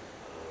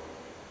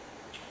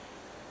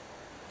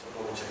 don't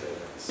know much about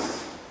this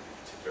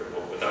particular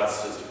book, but that's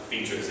just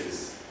features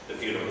the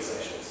funeral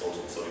procession of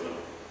Sultan Suleiman,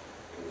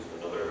 who was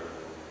another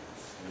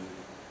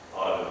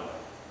Ottoman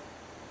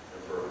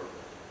emperor.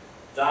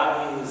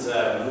 That is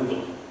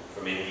Mughal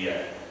from India,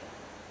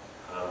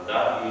 and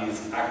that is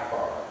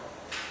Akbar,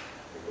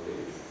 I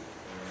believe.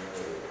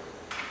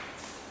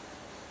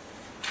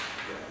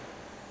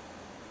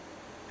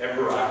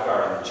 Emperor Akbar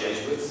and the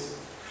Jesuits.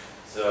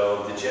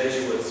 So the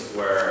Jesuits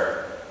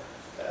were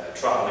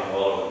traveling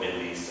all over the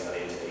Middle East and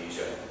into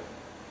Asia,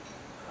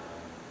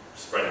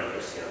 spreading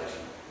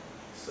Christianity.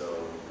 So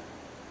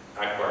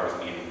Akbar was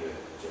meeting the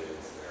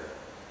Jesuits there.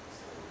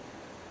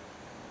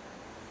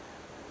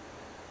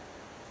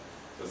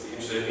 So it's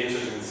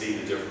interesting to see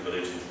the different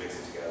religions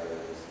mixing together.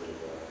 There's a bit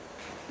of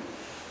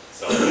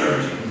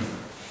solidarity.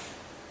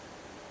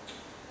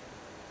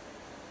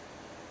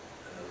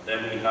 Then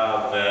we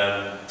have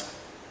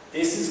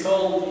this is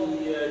called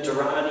the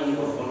Durrani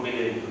of 1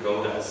 million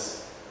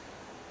pagodas.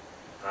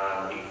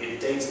 It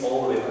dates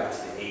all the way back to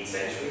the 8th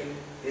century.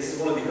 This is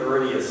one of the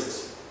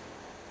earliest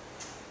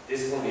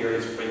this is one of the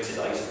earliest printed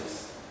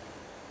items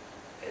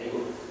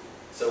anywhere.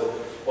 So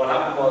what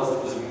happened was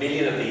there was 1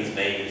 million of these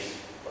made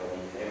by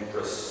the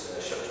Empress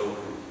Shotoku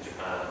in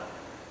Japan,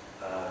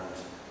 and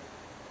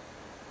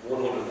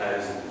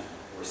 100,000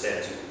 were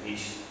sent to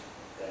each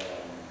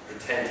for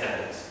 10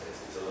 tenants.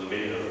 So there's 1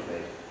 million of them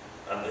made.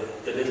 And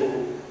the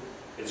little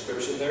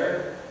inscription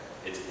there,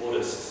 it's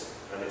Buddhist,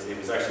 and it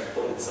was actually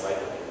put inside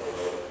the thing,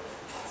 although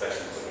it's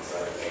actually put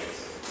inside the thing.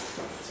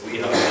 So we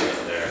have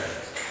it there.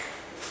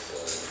 So,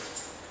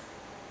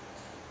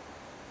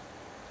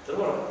 don't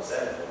know what I'm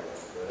saying,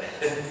 but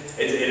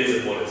it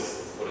is a Buddhist,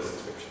 it's a Buddhist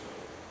inscription.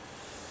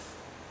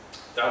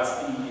 That's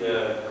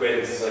the Great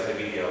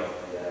Encyclopedia of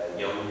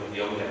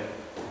Yongle.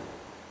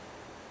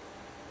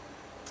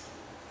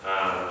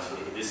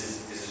 And this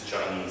is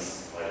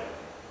Chinese item.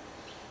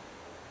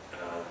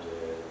 And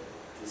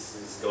this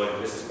is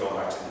going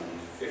back to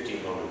the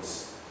 1500s.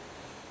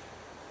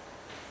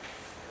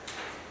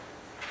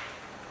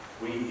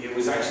 It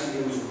was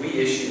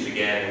reissued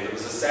again. There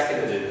was a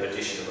second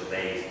edition of it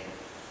made.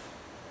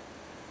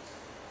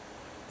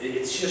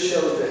 It just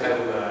shows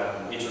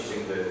how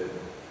interesting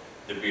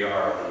the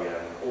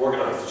BR,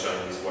 organised the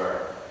Chinese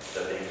were.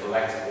 That they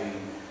collectively,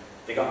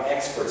 they got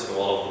experts from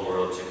all over the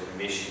world to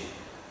commission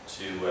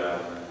to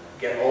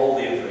get all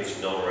the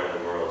information known around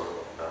the world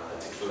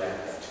and to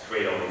collect, to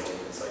create all these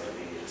different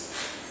encyclopedias.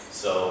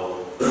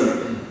 So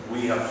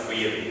we have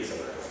 3 of these in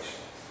our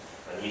collection,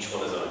 and each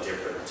one is on a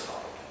different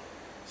topic.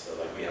 So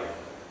like we have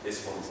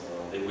this one's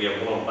on, we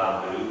have one on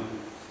bamboo,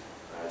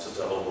 just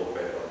a whole book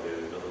about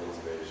bamboo. Another one's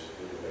about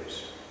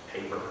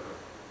paper,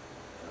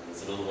 and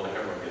there's another one I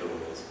can't remember the other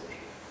one is, but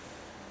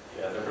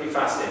yeah, they're pretty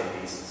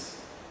fascinating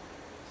pieces.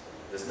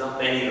 There's not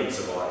many of them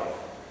survive.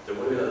 There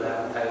would have been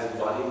 11,000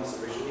 volumes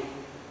originally,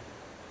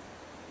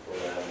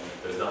 but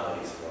there's not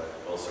many survive.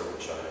 Also from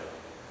China.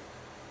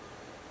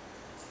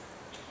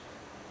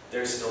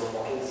 There's snuff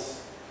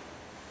bottles,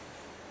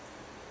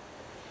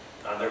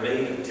 and they're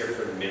made of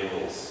different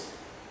minerals.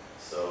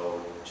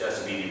 So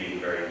Chester Beatty being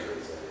very into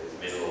his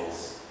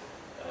minerals.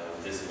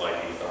 This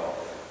might be thought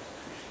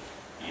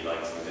that he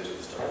likes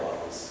indigenous snuff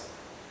bottles.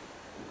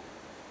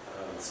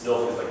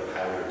 Snuff is like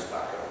powdered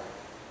tobacco.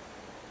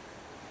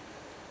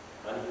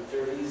 And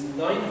there are these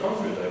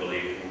 900, I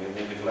believe,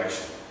 in the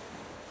collection.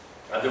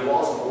 And there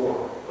was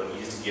more, but he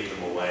used to give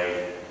them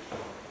away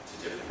to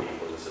different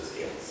people just as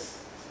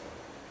gifts.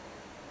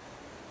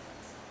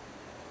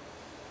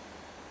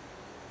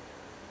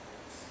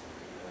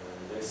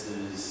 And this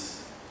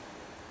is,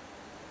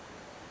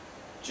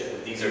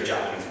 these are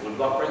Japanese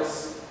woodblock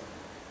prints.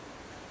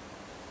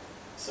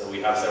 So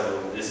we have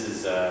several. This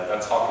is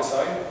that's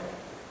Hokusai,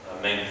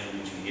 Mount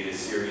Fuji. He did a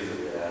series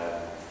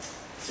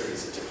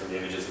of different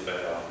images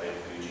about Mount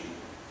Fuji.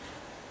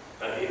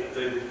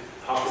 The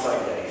Hokusai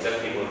guy, he's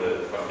definitely one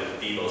of probably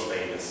the most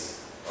famous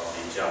of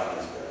the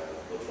Japanese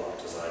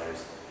woodblock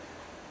designers.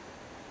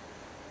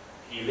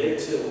 He lived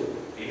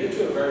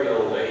to a very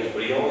old age,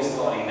 but he always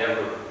thought he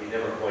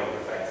never quite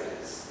perfected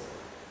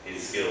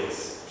his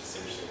skills, which is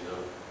interesting, you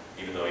know,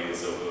 even though he was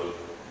so good.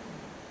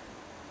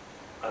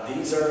 And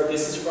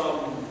this is what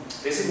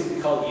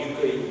we call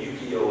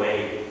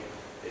ukiyo-e.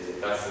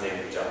 That's the name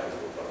of the Japanese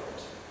woodblock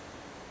print.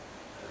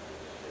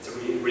 It's a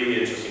really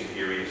interesting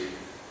period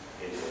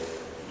in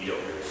the Edo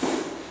period.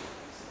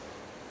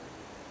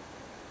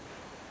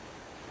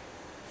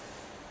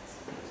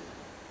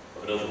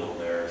 Another one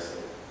there, so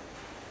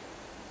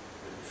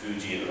with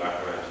Fuji in the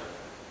background.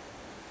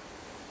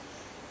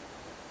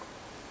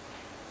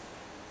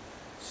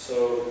 So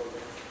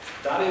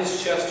that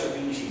is Chester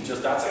Beatty.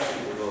 That's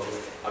actually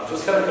I'm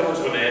just kind of coming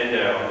to an end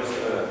now. I'm just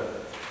going to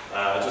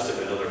just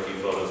have another few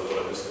photos, but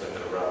I'm just going to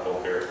kind of wrap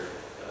up here.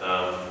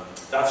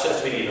 That's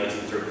Chester Beatty in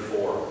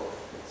 1934.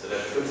 So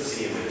that's good to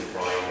see him in his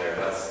prime there.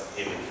 That's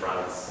him in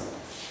France.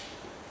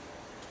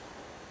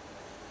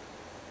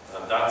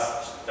 And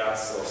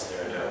that's us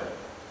there now.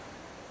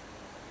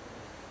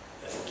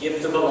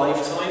 Gift of a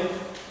Lifetime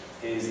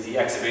is the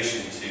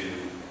exhibition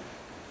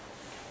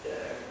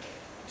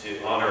to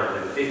honour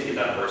the 50th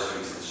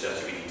anniversary since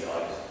Chester Beatty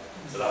died.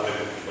 So that would have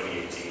been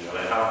 2018, and I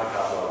have the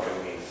catalogue with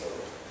me, so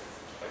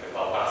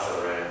I'll pass it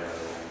around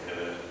in a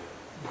minute.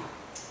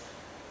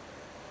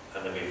 And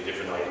then we have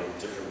different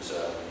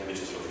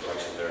images from the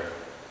collection there.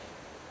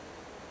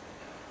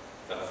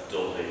 That's the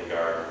Dublin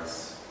Gardens.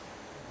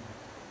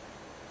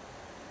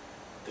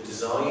 The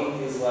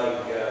design is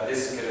like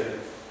this kind of.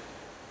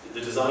 The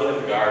design of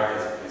the garden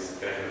is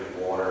connected with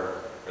water,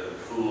 or the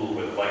pool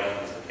where the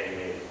Vikings came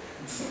in.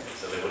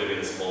 So there would have been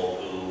a small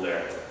pool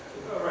there.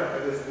 Oh, right,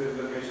 that is the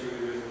location where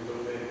the original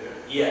building there.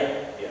 Yeah,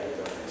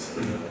 exactly.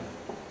 So,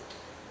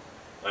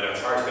 I know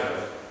it's hard to kind of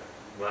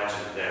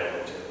imagine it now,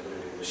 but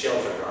the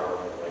shelter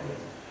garden, like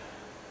it.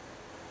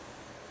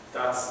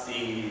 That's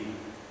the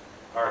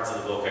Arts of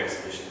the Book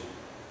exhibition.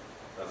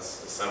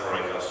 That's a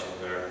samurai costume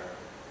there.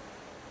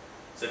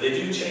 So they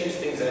do change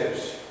things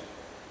out.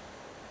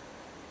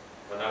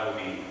 And that would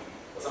be,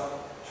 it's not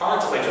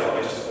part of my job,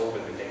 I just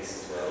open the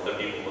case as well, let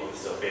people put the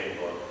stuff in,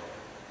 but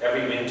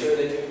every winter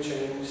they do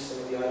change some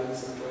of the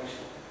items in the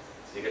collection.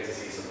 So So you get to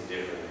see something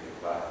different when you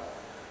go back.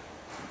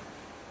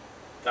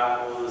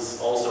 That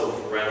was also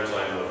around the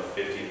time of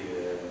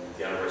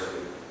the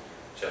anniversary of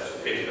Chester,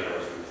 50th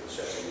anniversary of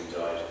Chester who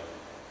died.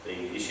 They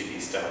issued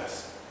these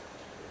stamps.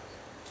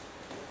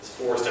 There's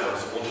 4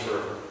 stamps, one for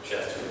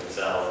Chester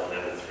himself, and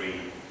then the 3,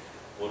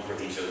 one for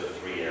each of the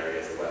 3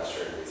 areas, the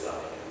Western, the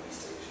Islamic, and the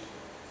East Asian.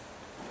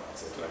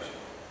 That's the collection.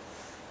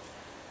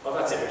 Oh,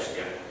 that's it actually,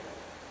 yeah.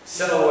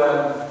 So,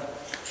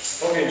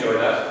 hope you enjoyed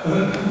that.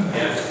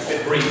 Yeah, it's a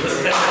bit brief,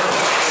 isn't it?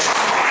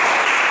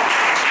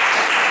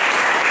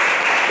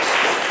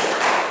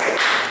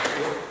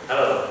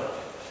 Hello.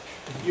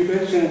 You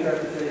mentioned that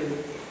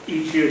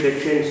each year they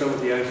change some of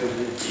the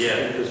items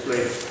in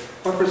display.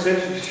 What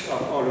percentage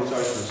of all these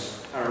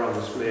items are on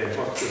display, and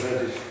what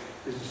percentage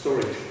is the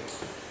storage?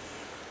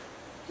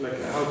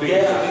 Like how big?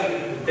 Yeah,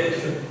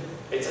 it's like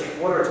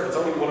it's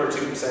only 1 or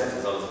 2%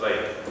 is on display.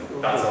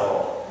 That's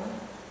all.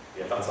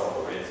 Yeah, that's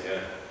all there is.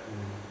 Yeah.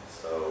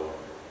 So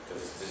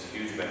there's a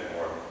huge amount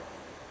more.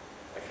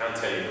 I can't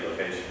tell you the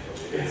location, but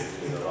it is.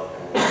 There's a lot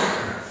more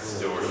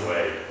stored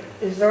away.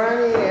 Is there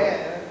any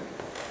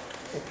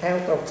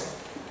account of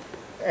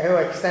how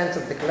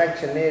extensive the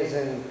collection is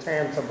in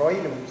terms of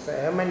items?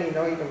 How many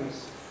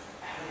items?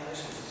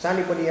 Has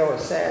anybody ever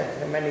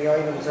said how many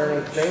items are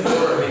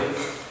included?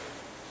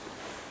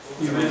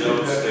 You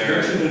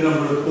mentioned the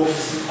number of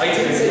books. I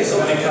did say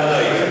something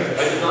tonight.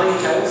 I did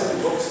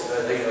 9,000 books.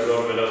 I think I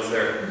wrote my notes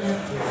there.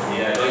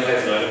 Yeah,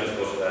 9,000 items,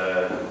 but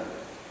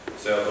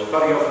so we'll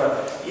probably go for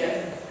that. Yeah.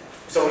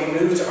 So when he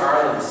moved to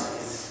Ireland,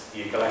 his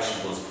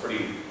collection was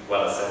pretty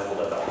well assembled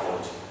at that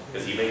point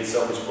because he made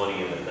so much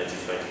money in the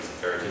 1920s and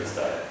 30s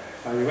that.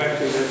 And you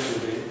actually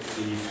mentioned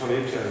the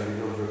tonnage and the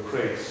number of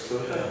crates.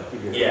 So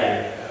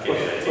yeah.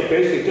 But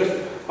basically, just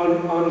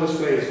on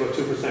display is what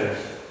 2%.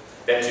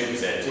 Then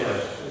 2%. Yeah.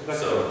 That's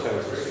So, what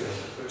tells us.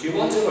 do you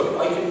want to?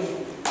 I can.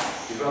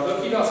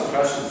 Look, you got some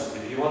questions.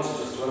 If you want to,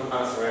 just want to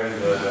pass around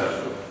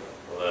there.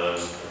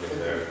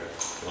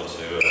 You want to?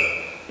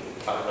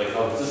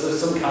 There's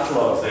some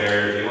catalogues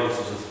there. If you want to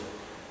just,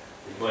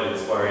 it might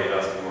inspire you to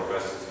ask me more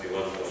questions if you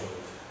want to.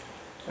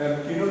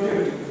 Do you know,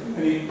 David,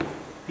 many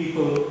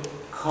people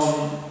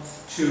come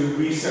to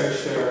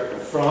research there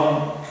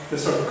from the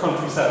sort of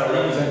countries that are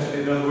represented?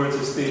 In other words,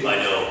 is the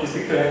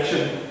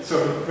collection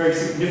sort of very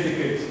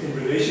significant in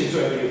relation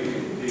to any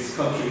of these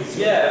countries?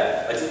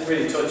 Yeah, I didn't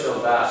really touch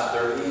on that.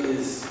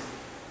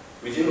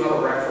 We do have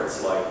a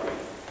reference library,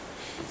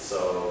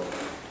 so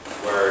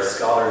where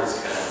scholars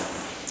can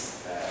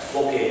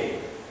book in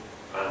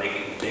and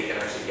they can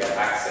actually get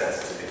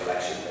access to the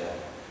collection then.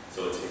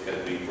 So it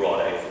can be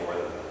brought out for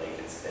them and they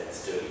can then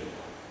study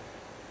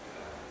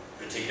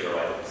particular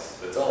items.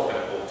 So it's all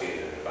kind of booked in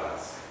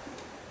advance.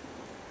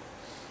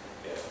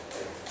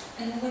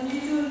 Yeah. And when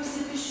you do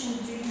exhibition,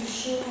 do you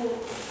show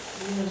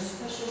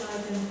special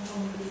item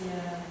from the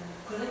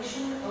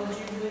collection, or do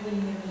you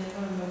bring in like a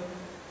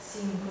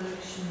same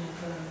collection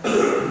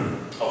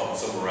from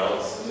somewhere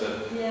else, is it?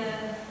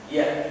 Yeah.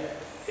 Yeah.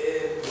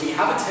 We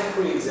have a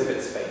temporary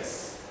exhibit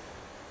space,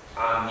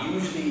 and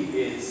usually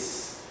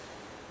it's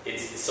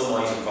some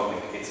item from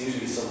it's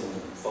usually some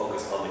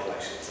focus on the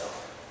collection itself.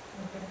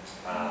 Okay.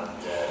 And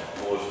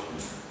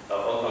but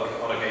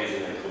on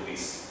occasion it could be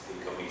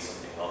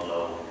something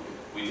unknown.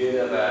 We did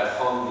have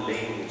Hong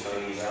Ling,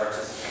 Chinese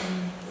artist,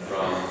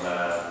 from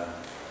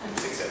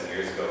 6-7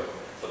 years ago.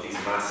 But these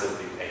massive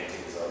big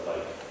paintings are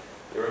like,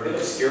 they were a bit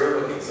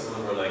obscure looking. Some of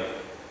them were like,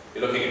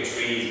 you're looking at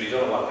trees, but you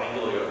don't know what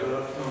angle you're looking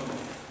at.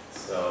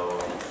 So,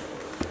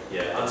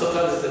 yeah, and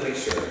sometimes it's a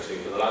mixture actually.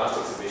 For the last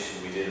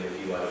exhibition, we did a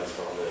few items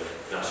from the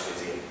National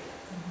Museum.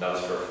 That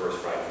was for first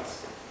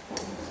fragments.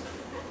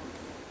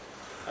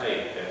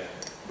 Hey, yeah.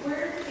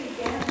 Where did we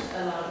get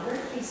where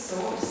did we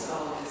source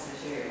all of this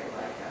material?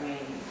 Like, I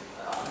mean,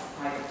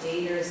 private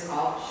dealers,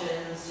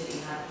 auctions, did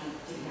you have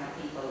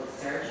people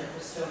searching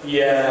for stuff?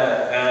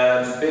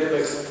 Yeah, bit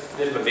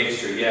of a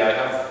mixture.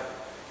 Yeah,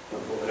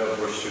 I don't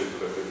rush through it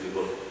quickly,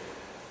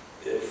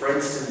 but for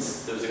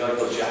instance, there was a guy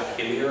called Jack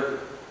Hillier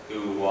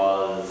who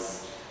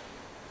was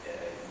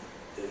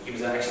he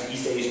was actually an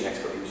East Asian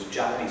expert. He was a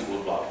Japanese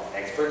woodblock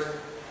expert,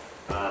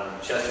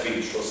 and Chester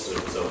Beatty trusted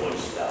him so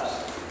much that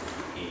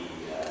he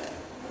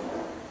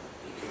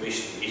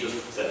commissioned. He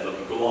just said,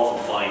 "Look, go off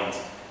and find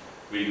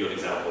really good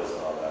examples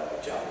of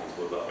Japanese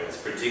woodblock prints,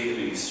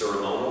 particularly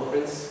Suramono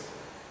prints."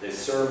 The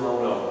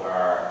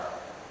Suramono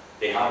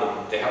they have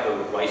the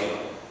writing on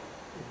them.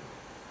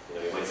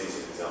 You might see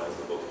some examples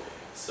in the book.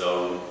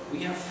 So we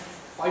have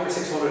 500 or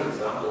 600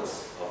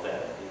 examples of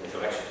them in the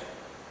collection,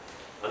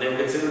 and they were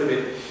considered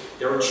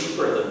they were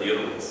cheaper than the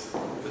other ones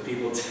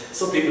because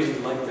some people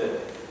didn't like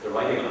the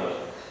writing on it.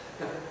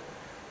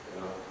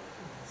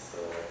 So.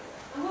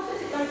 And what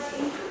did it like?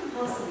 You couldn't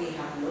possibly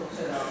have looked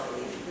at all of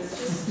these. There's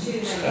just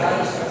too many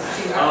items.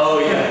 Oh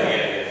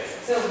yeah.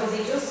 So was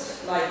he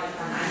just like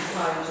an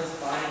anti just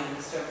buying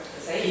stuff for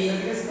the sake of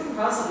it? Because he couldn't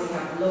possibly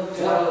have looked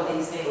at all of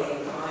these things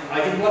in time.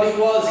 I think what he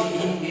was,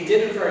 he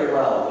did it very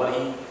well.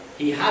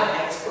 He had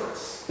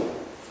experts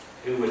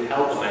who would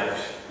help him out,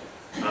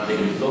 and they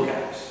would look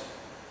at it,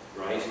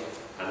 right?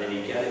 And then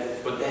he'd get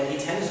it. But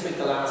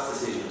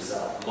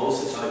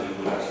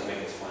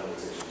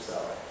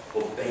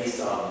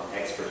on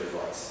expert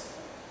advice.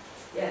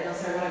 Yeah, no,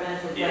 sorry, what I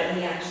meant was Yeah. when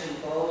he actually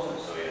bought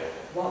it, So yeah.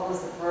 what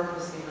was the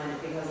purpose behind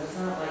it? Because it's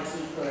not like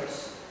he could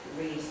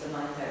read the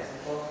 9,000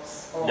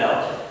 books or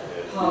No.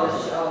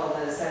 polish all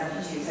the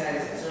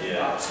 72,000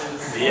 Yeah.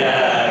 boxes.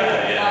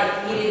 Yeah.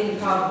 Like, he didn't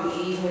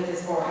probably, even with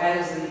his 4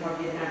 houses, he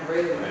probably didn't have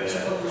room to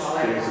Yeah. put them all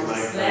out on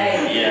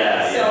display.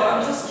 Yeah. So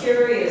I'm just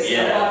curious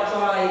Yeah. what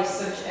drives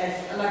such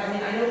a, like, I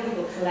mean, I know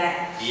people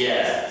collect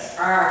Yeah.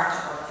 art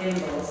or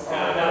thimbles or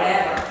Yeah.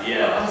 whatever,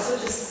 Yeah. but on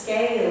such a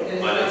scale,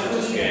 that On such a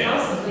you scale.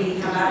 possibly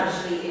have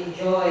actually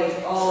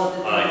enjoyed all of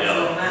the I things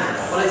know. in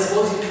mass. Well, I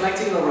suppose he's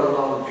collecting over a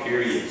long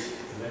period.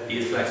 He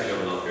is collecting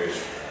over a long period.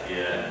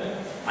 Yeah.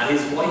 And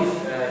his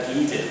wife,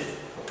 Edith,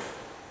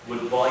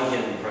 would buy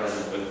him a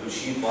present, but would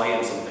she buy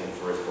him something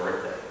for his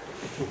birthday?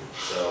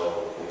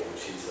 So,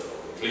 she's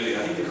including,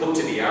 I think the Coat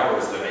to the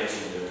Hours that I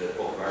mentioned in the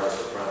book of Hours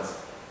for France,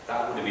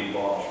 that would have been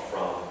bought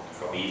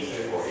from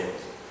Edith for him.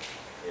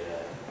 Yeah.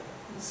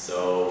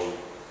 So,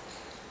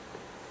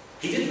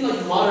 he didn't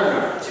like modern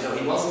art, you know,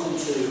 he wasn't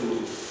into,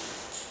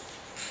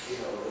 you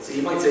know, so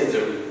you might say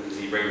is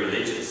he very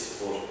religious,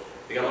 but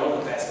they got all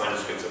the best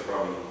manuscripts are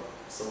probably,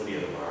 so many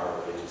of them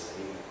are religious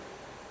anyway.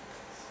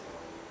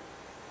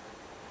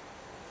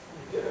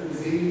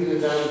 Does he need it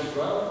down as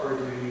well, or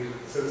do he?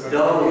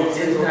 No, he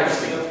didn't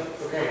actually.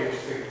 Okay,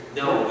 interesting.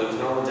 No, there was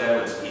no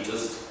endowment.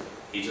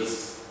 He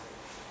just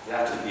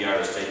left it to the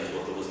Irish state,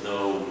 but there was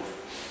no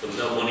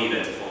money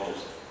then to fund it.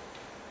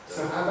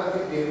 So how about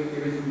the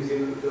original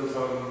museum that built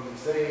on,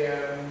 say,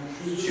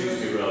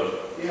 Shrewsbury Road.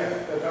 Yeah,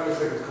 that was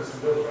like it was custom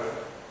built, right?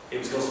 It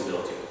was custom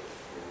built, yeah.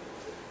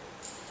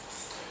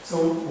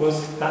 So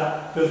was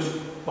that built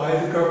by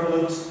the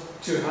government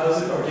to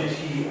house it, or did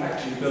he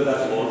actually build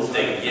that? One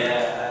thing,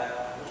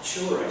 yeah, I'm not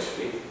sure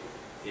actually.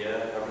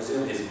 Yeah, I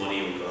presume his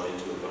money would go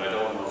into it, but I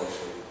don't know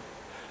actually.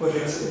 Well,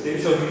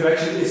 so the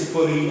collection is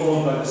fully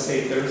owned by the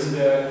state. There isn't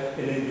an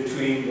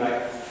in-between,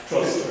 like,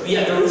 trust? Or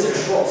Yeah, there is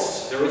a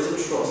trust. There is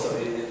a trust. I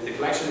mean, the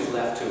collection was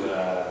left to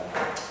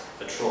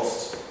a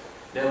trust.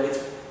 Now it's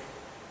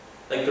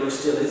like there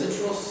still is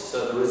a trust,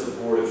 so there is a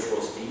board of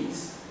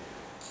trustees,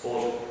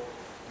 but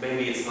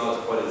maybe it's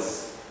not quite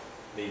as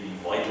maybe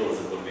vital as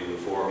it would be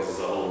before because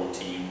there's a whole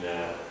team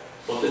now.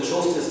 But the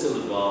trust is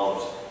still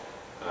involved.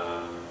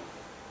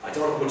 I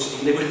don't have much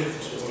dealing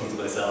with the trustees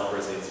myself,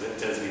 personally. It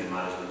tends to be the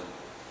management.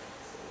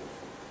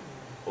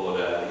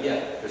 But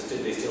yeah, they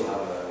still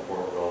have an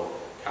important role.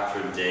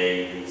 Catherine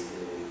Day is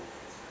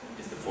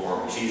the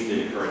former. She's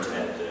the current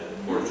head of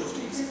the board of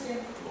trustees at the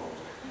moment.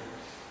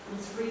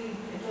 It's free,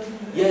 it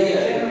doesn't Yeah,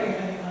 yeah.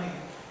 generate any money.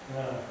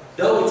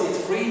 No,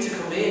 it's free to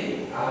come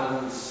in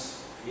and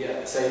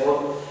yeah, say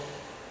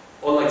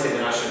unlike say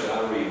the National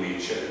Gallery,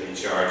 we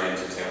charge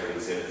into temporary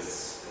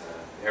exhibits.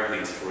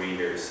 Everything's free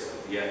here, so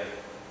yeah.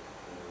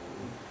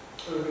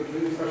 So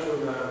including special,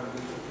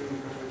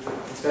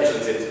 Special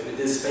exhibits.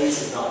 The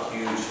space is not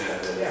huge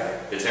now. yeah.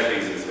 The temporary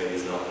exhibit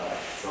space is not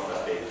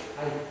that big.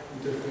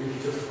 You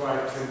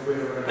justify 10 quid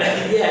or whatever.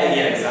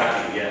 yeah,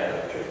 exactly.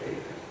 Yeah.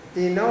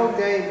 Do you know,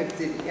 David,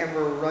 did he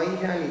ever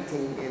write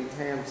anything in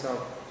terms of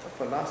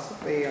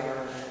philosophy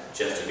or,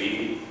 Chester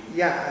Beatty.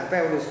 yeah,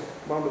 about his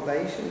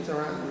motivations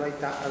or anything like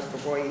that as to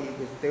why he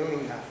was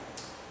doing that?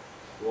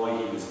 Why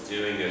he was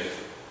doing it.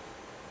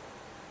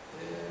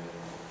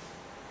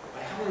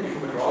 I haven't really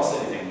come across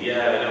anything.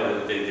 Yeah, I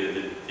know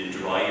the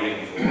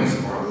driving force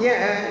for him.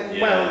 Yeah,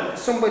 Yeah. well,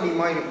 somebody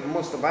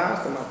must have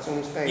asked him at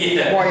some stage,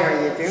 Yeah. why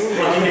are you doing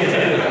Why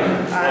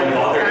this?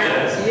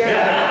 bothered?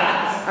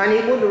 Yeah, and he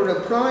would have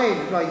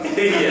replied like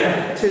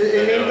Yeah. to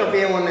an I know.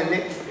 interview on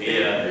the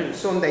Yeah.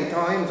 Sunday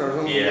Times or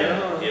something. you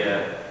know.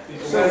 Yeah.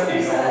 So-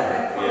 There's a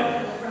Yeah. quote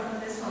at the front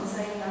of this one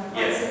saying,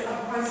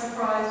 I'm quite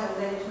surprised I was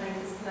able to make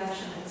this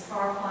collection. It's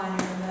far finer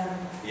than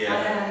Yeah. I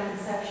am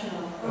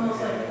conceptional.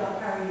 Almost like it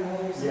got carried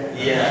away or something.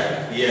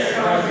 Yeah.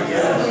 Somebody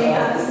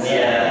has-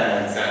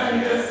 Yeah, exactly.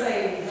 And just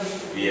say,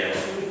 Yeah.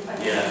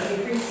 I Yeah. think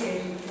we appreciate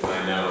it.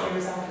 I know.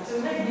 So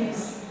maybe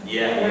he's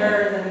Yeah.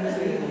 aware than he's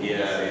doing.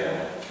 Yeah.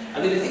 I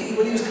mean, I think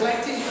when he was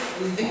collecting,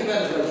 when you think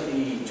about it,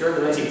 like during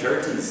the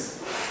 1930s,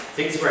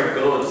 things weren't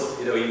good.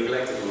 You know, he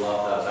collected a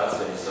lot at that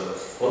stage.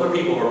 So other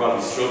people were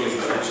probably struggling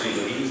financially,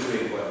 but he was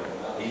doing quite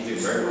well. He was doing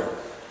very well.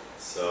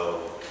 So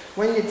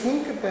When you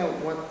think about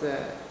what the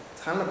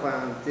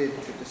Taliban did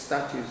to the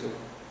statues of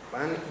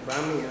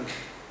Bamiyan,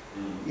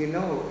 you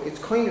know, it's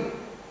kind of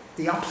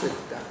the opposite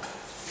of that.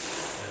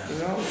 You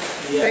know,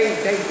 Yeah.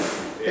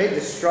 they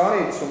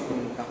destroyed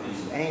something that was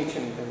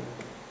ancient, and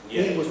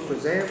yeah. he was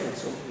preserving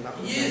something that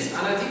was Yes,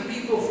 and I think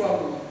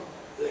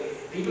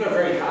people are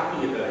very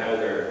happy about how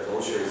their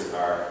cultures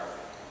are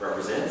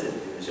represented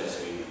in the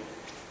Chester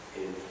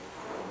Museum.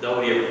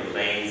 Nobody ever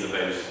complains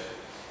about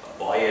a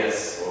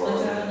bias or.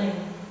 Returning.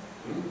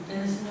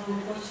 There's no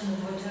question of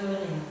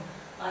returning.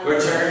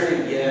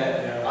 Returning,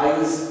 yeah. I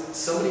was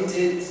talking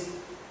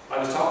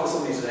to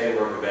somebody today at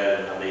work about it,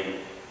 and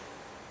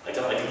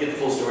I didn't get the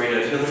full story, and I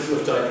didn't have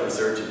enough time to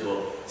research it,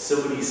 but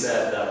somebody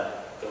said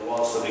that there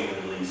was somebody in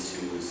the Middle East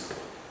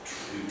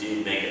who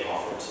did make an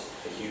offer,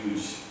 a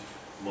huge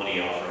money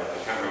offer,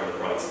 I can't remember the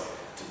price,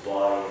 to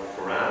buy a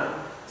Quran.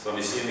 So I'm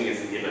assuming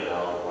it's the Ibn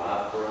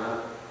al-Wahab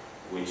Quran,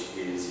 which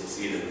is, you'll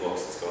see it in the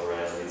books that's going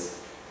around.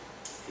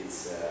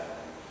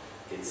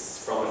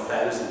 It's from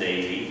 1000 AD,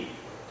 and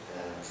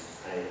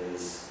it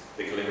was,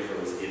 the calligrapher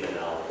was Ibn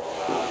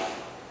al-Wahab.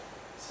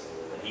 So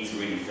and he's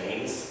really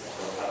famous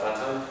at that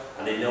time,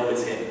 and they know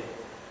it's him,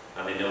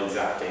 and they know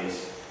exact date.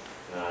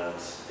 And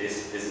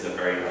this is a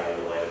very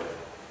valuable item,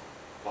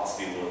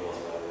 possibly one of the most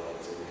valuable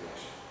items in the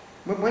collection.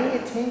 But when you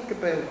think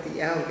about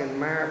the Elgin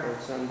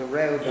marbles and the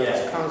row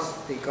that's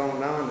constantly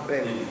going on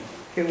about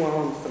who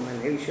owns them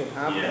and who should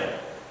have them,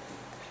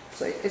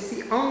 so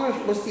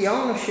was the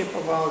ownership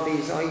of all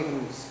these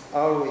items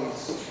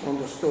always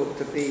understood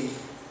to be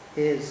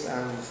his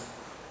and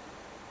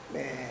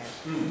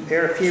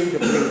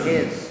irrefutably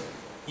his?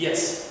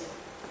 Yes.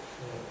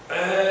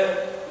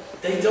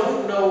 They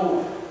don't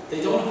know.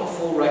 They don't have a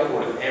full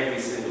record of every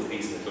single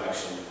piece in the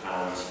collection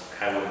and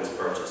how it was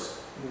purchased.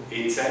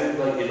 It sounds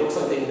like, it looks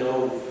like they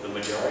know the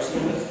majority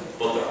of it,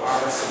 but there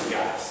are some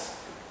gaps.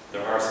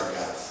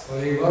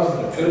 Well, he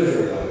wasn't a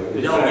pillager, though.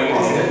 No, he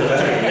wasn't a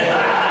pillager.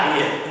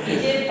 He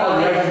did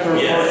buy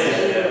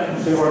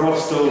They were not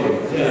stolen.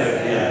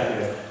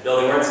 No,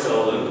 they weren't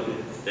stolen.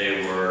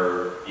 They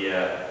were, I'm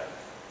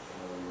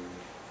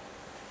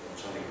trying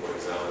to think of what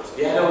examples.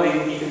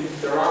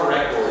 There are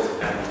records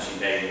of how much he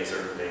paid for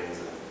certain things.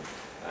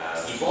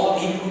 He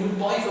would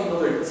buy from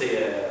another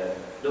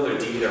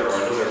dealer or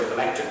another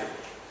collector.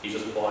 He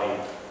just buy.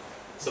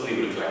 Somebody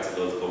would have collected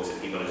those books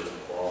and he would have just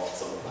bought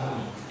some of that.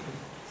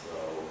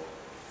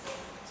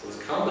 So it's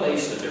a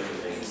combination of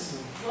different things.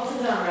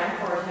 Wasn't on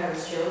record how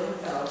his children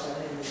felt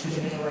about him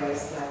giving away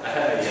his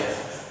collection?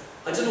 Yes.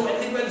 I don't know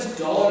anything about his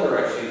daughter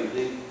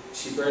actually.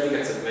 She barely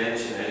gets a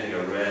mention. Anything I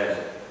read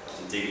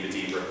to dig a bit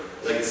deeper.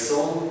 Like his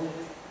son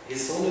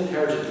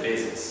inherited the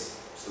business,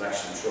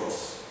 Selection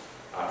Trust,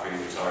 after he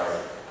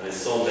retired, and his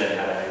son then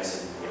had a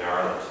house in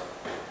Ireland.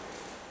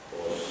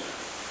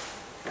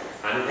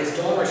 And his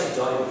daughter actually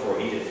died before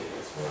he did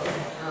as well.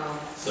 Oh.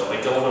 So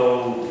I don't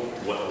know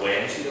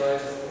when she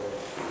died.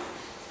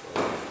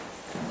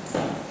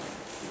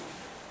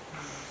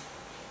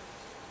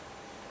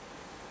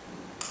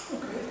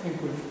 Okay, I think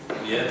we've...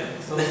 Yeah.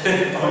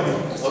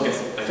 Okay,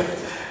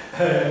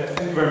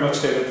 thank you very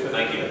much, David.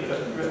 Thank you.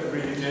 That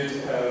really did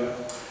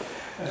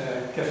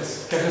get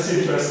us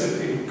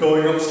interested in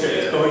going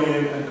upstairs, going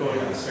in and going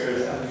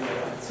upstairs, and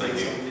seeing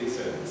some of these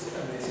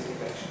amazing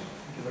collection.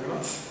 Thank you very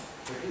much.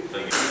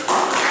 Thank you.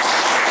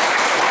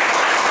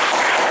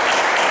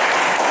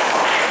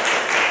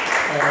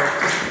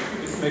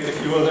 Just make a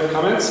few other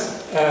comments.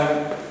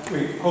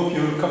 We hope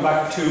you'll come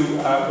back to,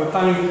 we're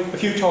planning a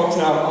few talks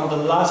now on the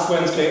last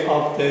Wednesday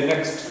of the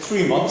next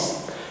 3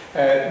 months.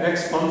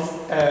 Next month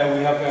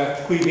we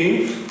have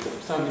Queen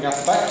standing at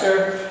the back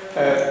there,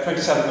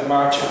 27th of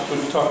March.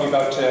 We'll be talking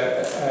about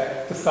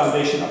the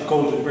foundation of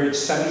Golden Bridge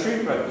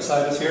Cemetery right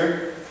beside us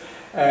here.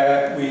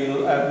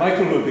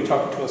 Michael will be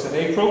talking to us in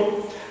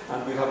April,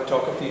 and we'll have a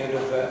talk at the end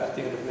of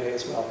May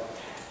as well.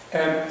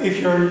 If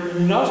you're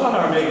not on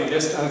our mailing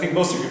list, and I think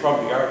most of you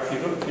probably are, if you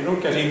don't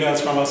get emails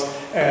from us,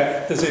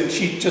 there's a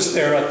sheet just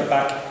there at the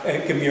back.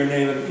 Give me your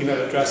name and email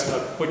address, and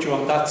I'll put you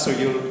on that so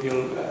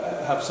you'll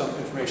have some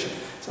information.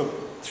 So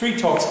 3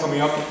 talks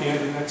coming up at the end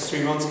of the next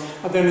 3 months,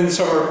 and then in the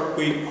summer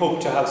we hope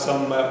to have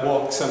some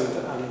walks and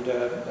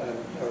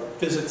or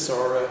visits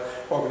or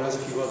organise a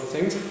few other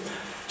things.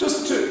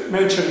 Just to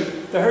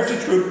mention, the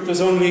Heritage Group,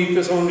 there's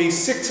only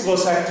 6 of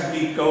us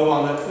actively go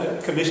on a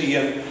committee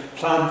and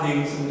plan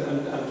things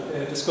and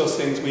discuss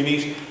things. We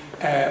meet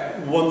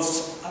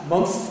once a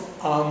month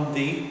on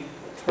the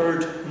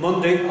 3rd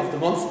Monday of the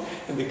month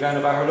in the Glen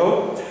of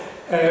Aherlow.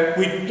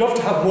 We'd love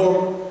to have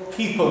more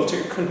people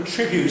to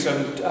contribute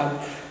and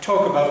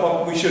talk about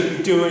what we should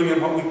be doing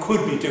and what we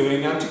could be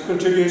doing, and to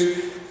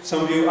contribute.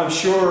 Some of you, I'm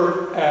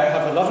sure,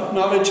 have a lot of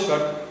knowledge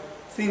about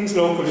things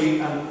locally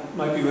and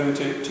might be willing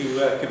to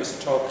give us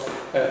a talk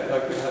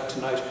like we had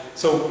tonight.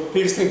 So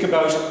please think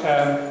about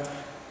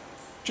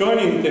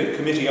joining the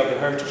committee of the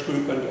Heritage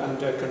Group and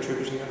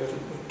contributing a little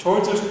bit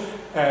towards it.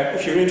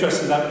 If you're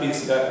interested in that,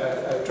 please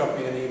drop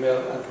me an email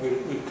and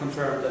we'll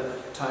confirm the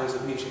times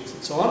of meetings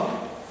and so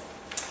on.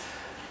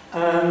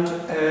 And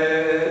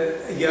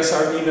yes,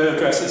 our email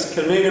address is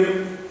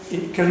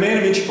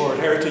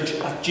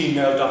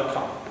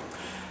kilmainhaminchcore@heritage@gmail.com.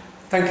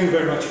 Thank you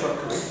very much for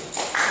coming.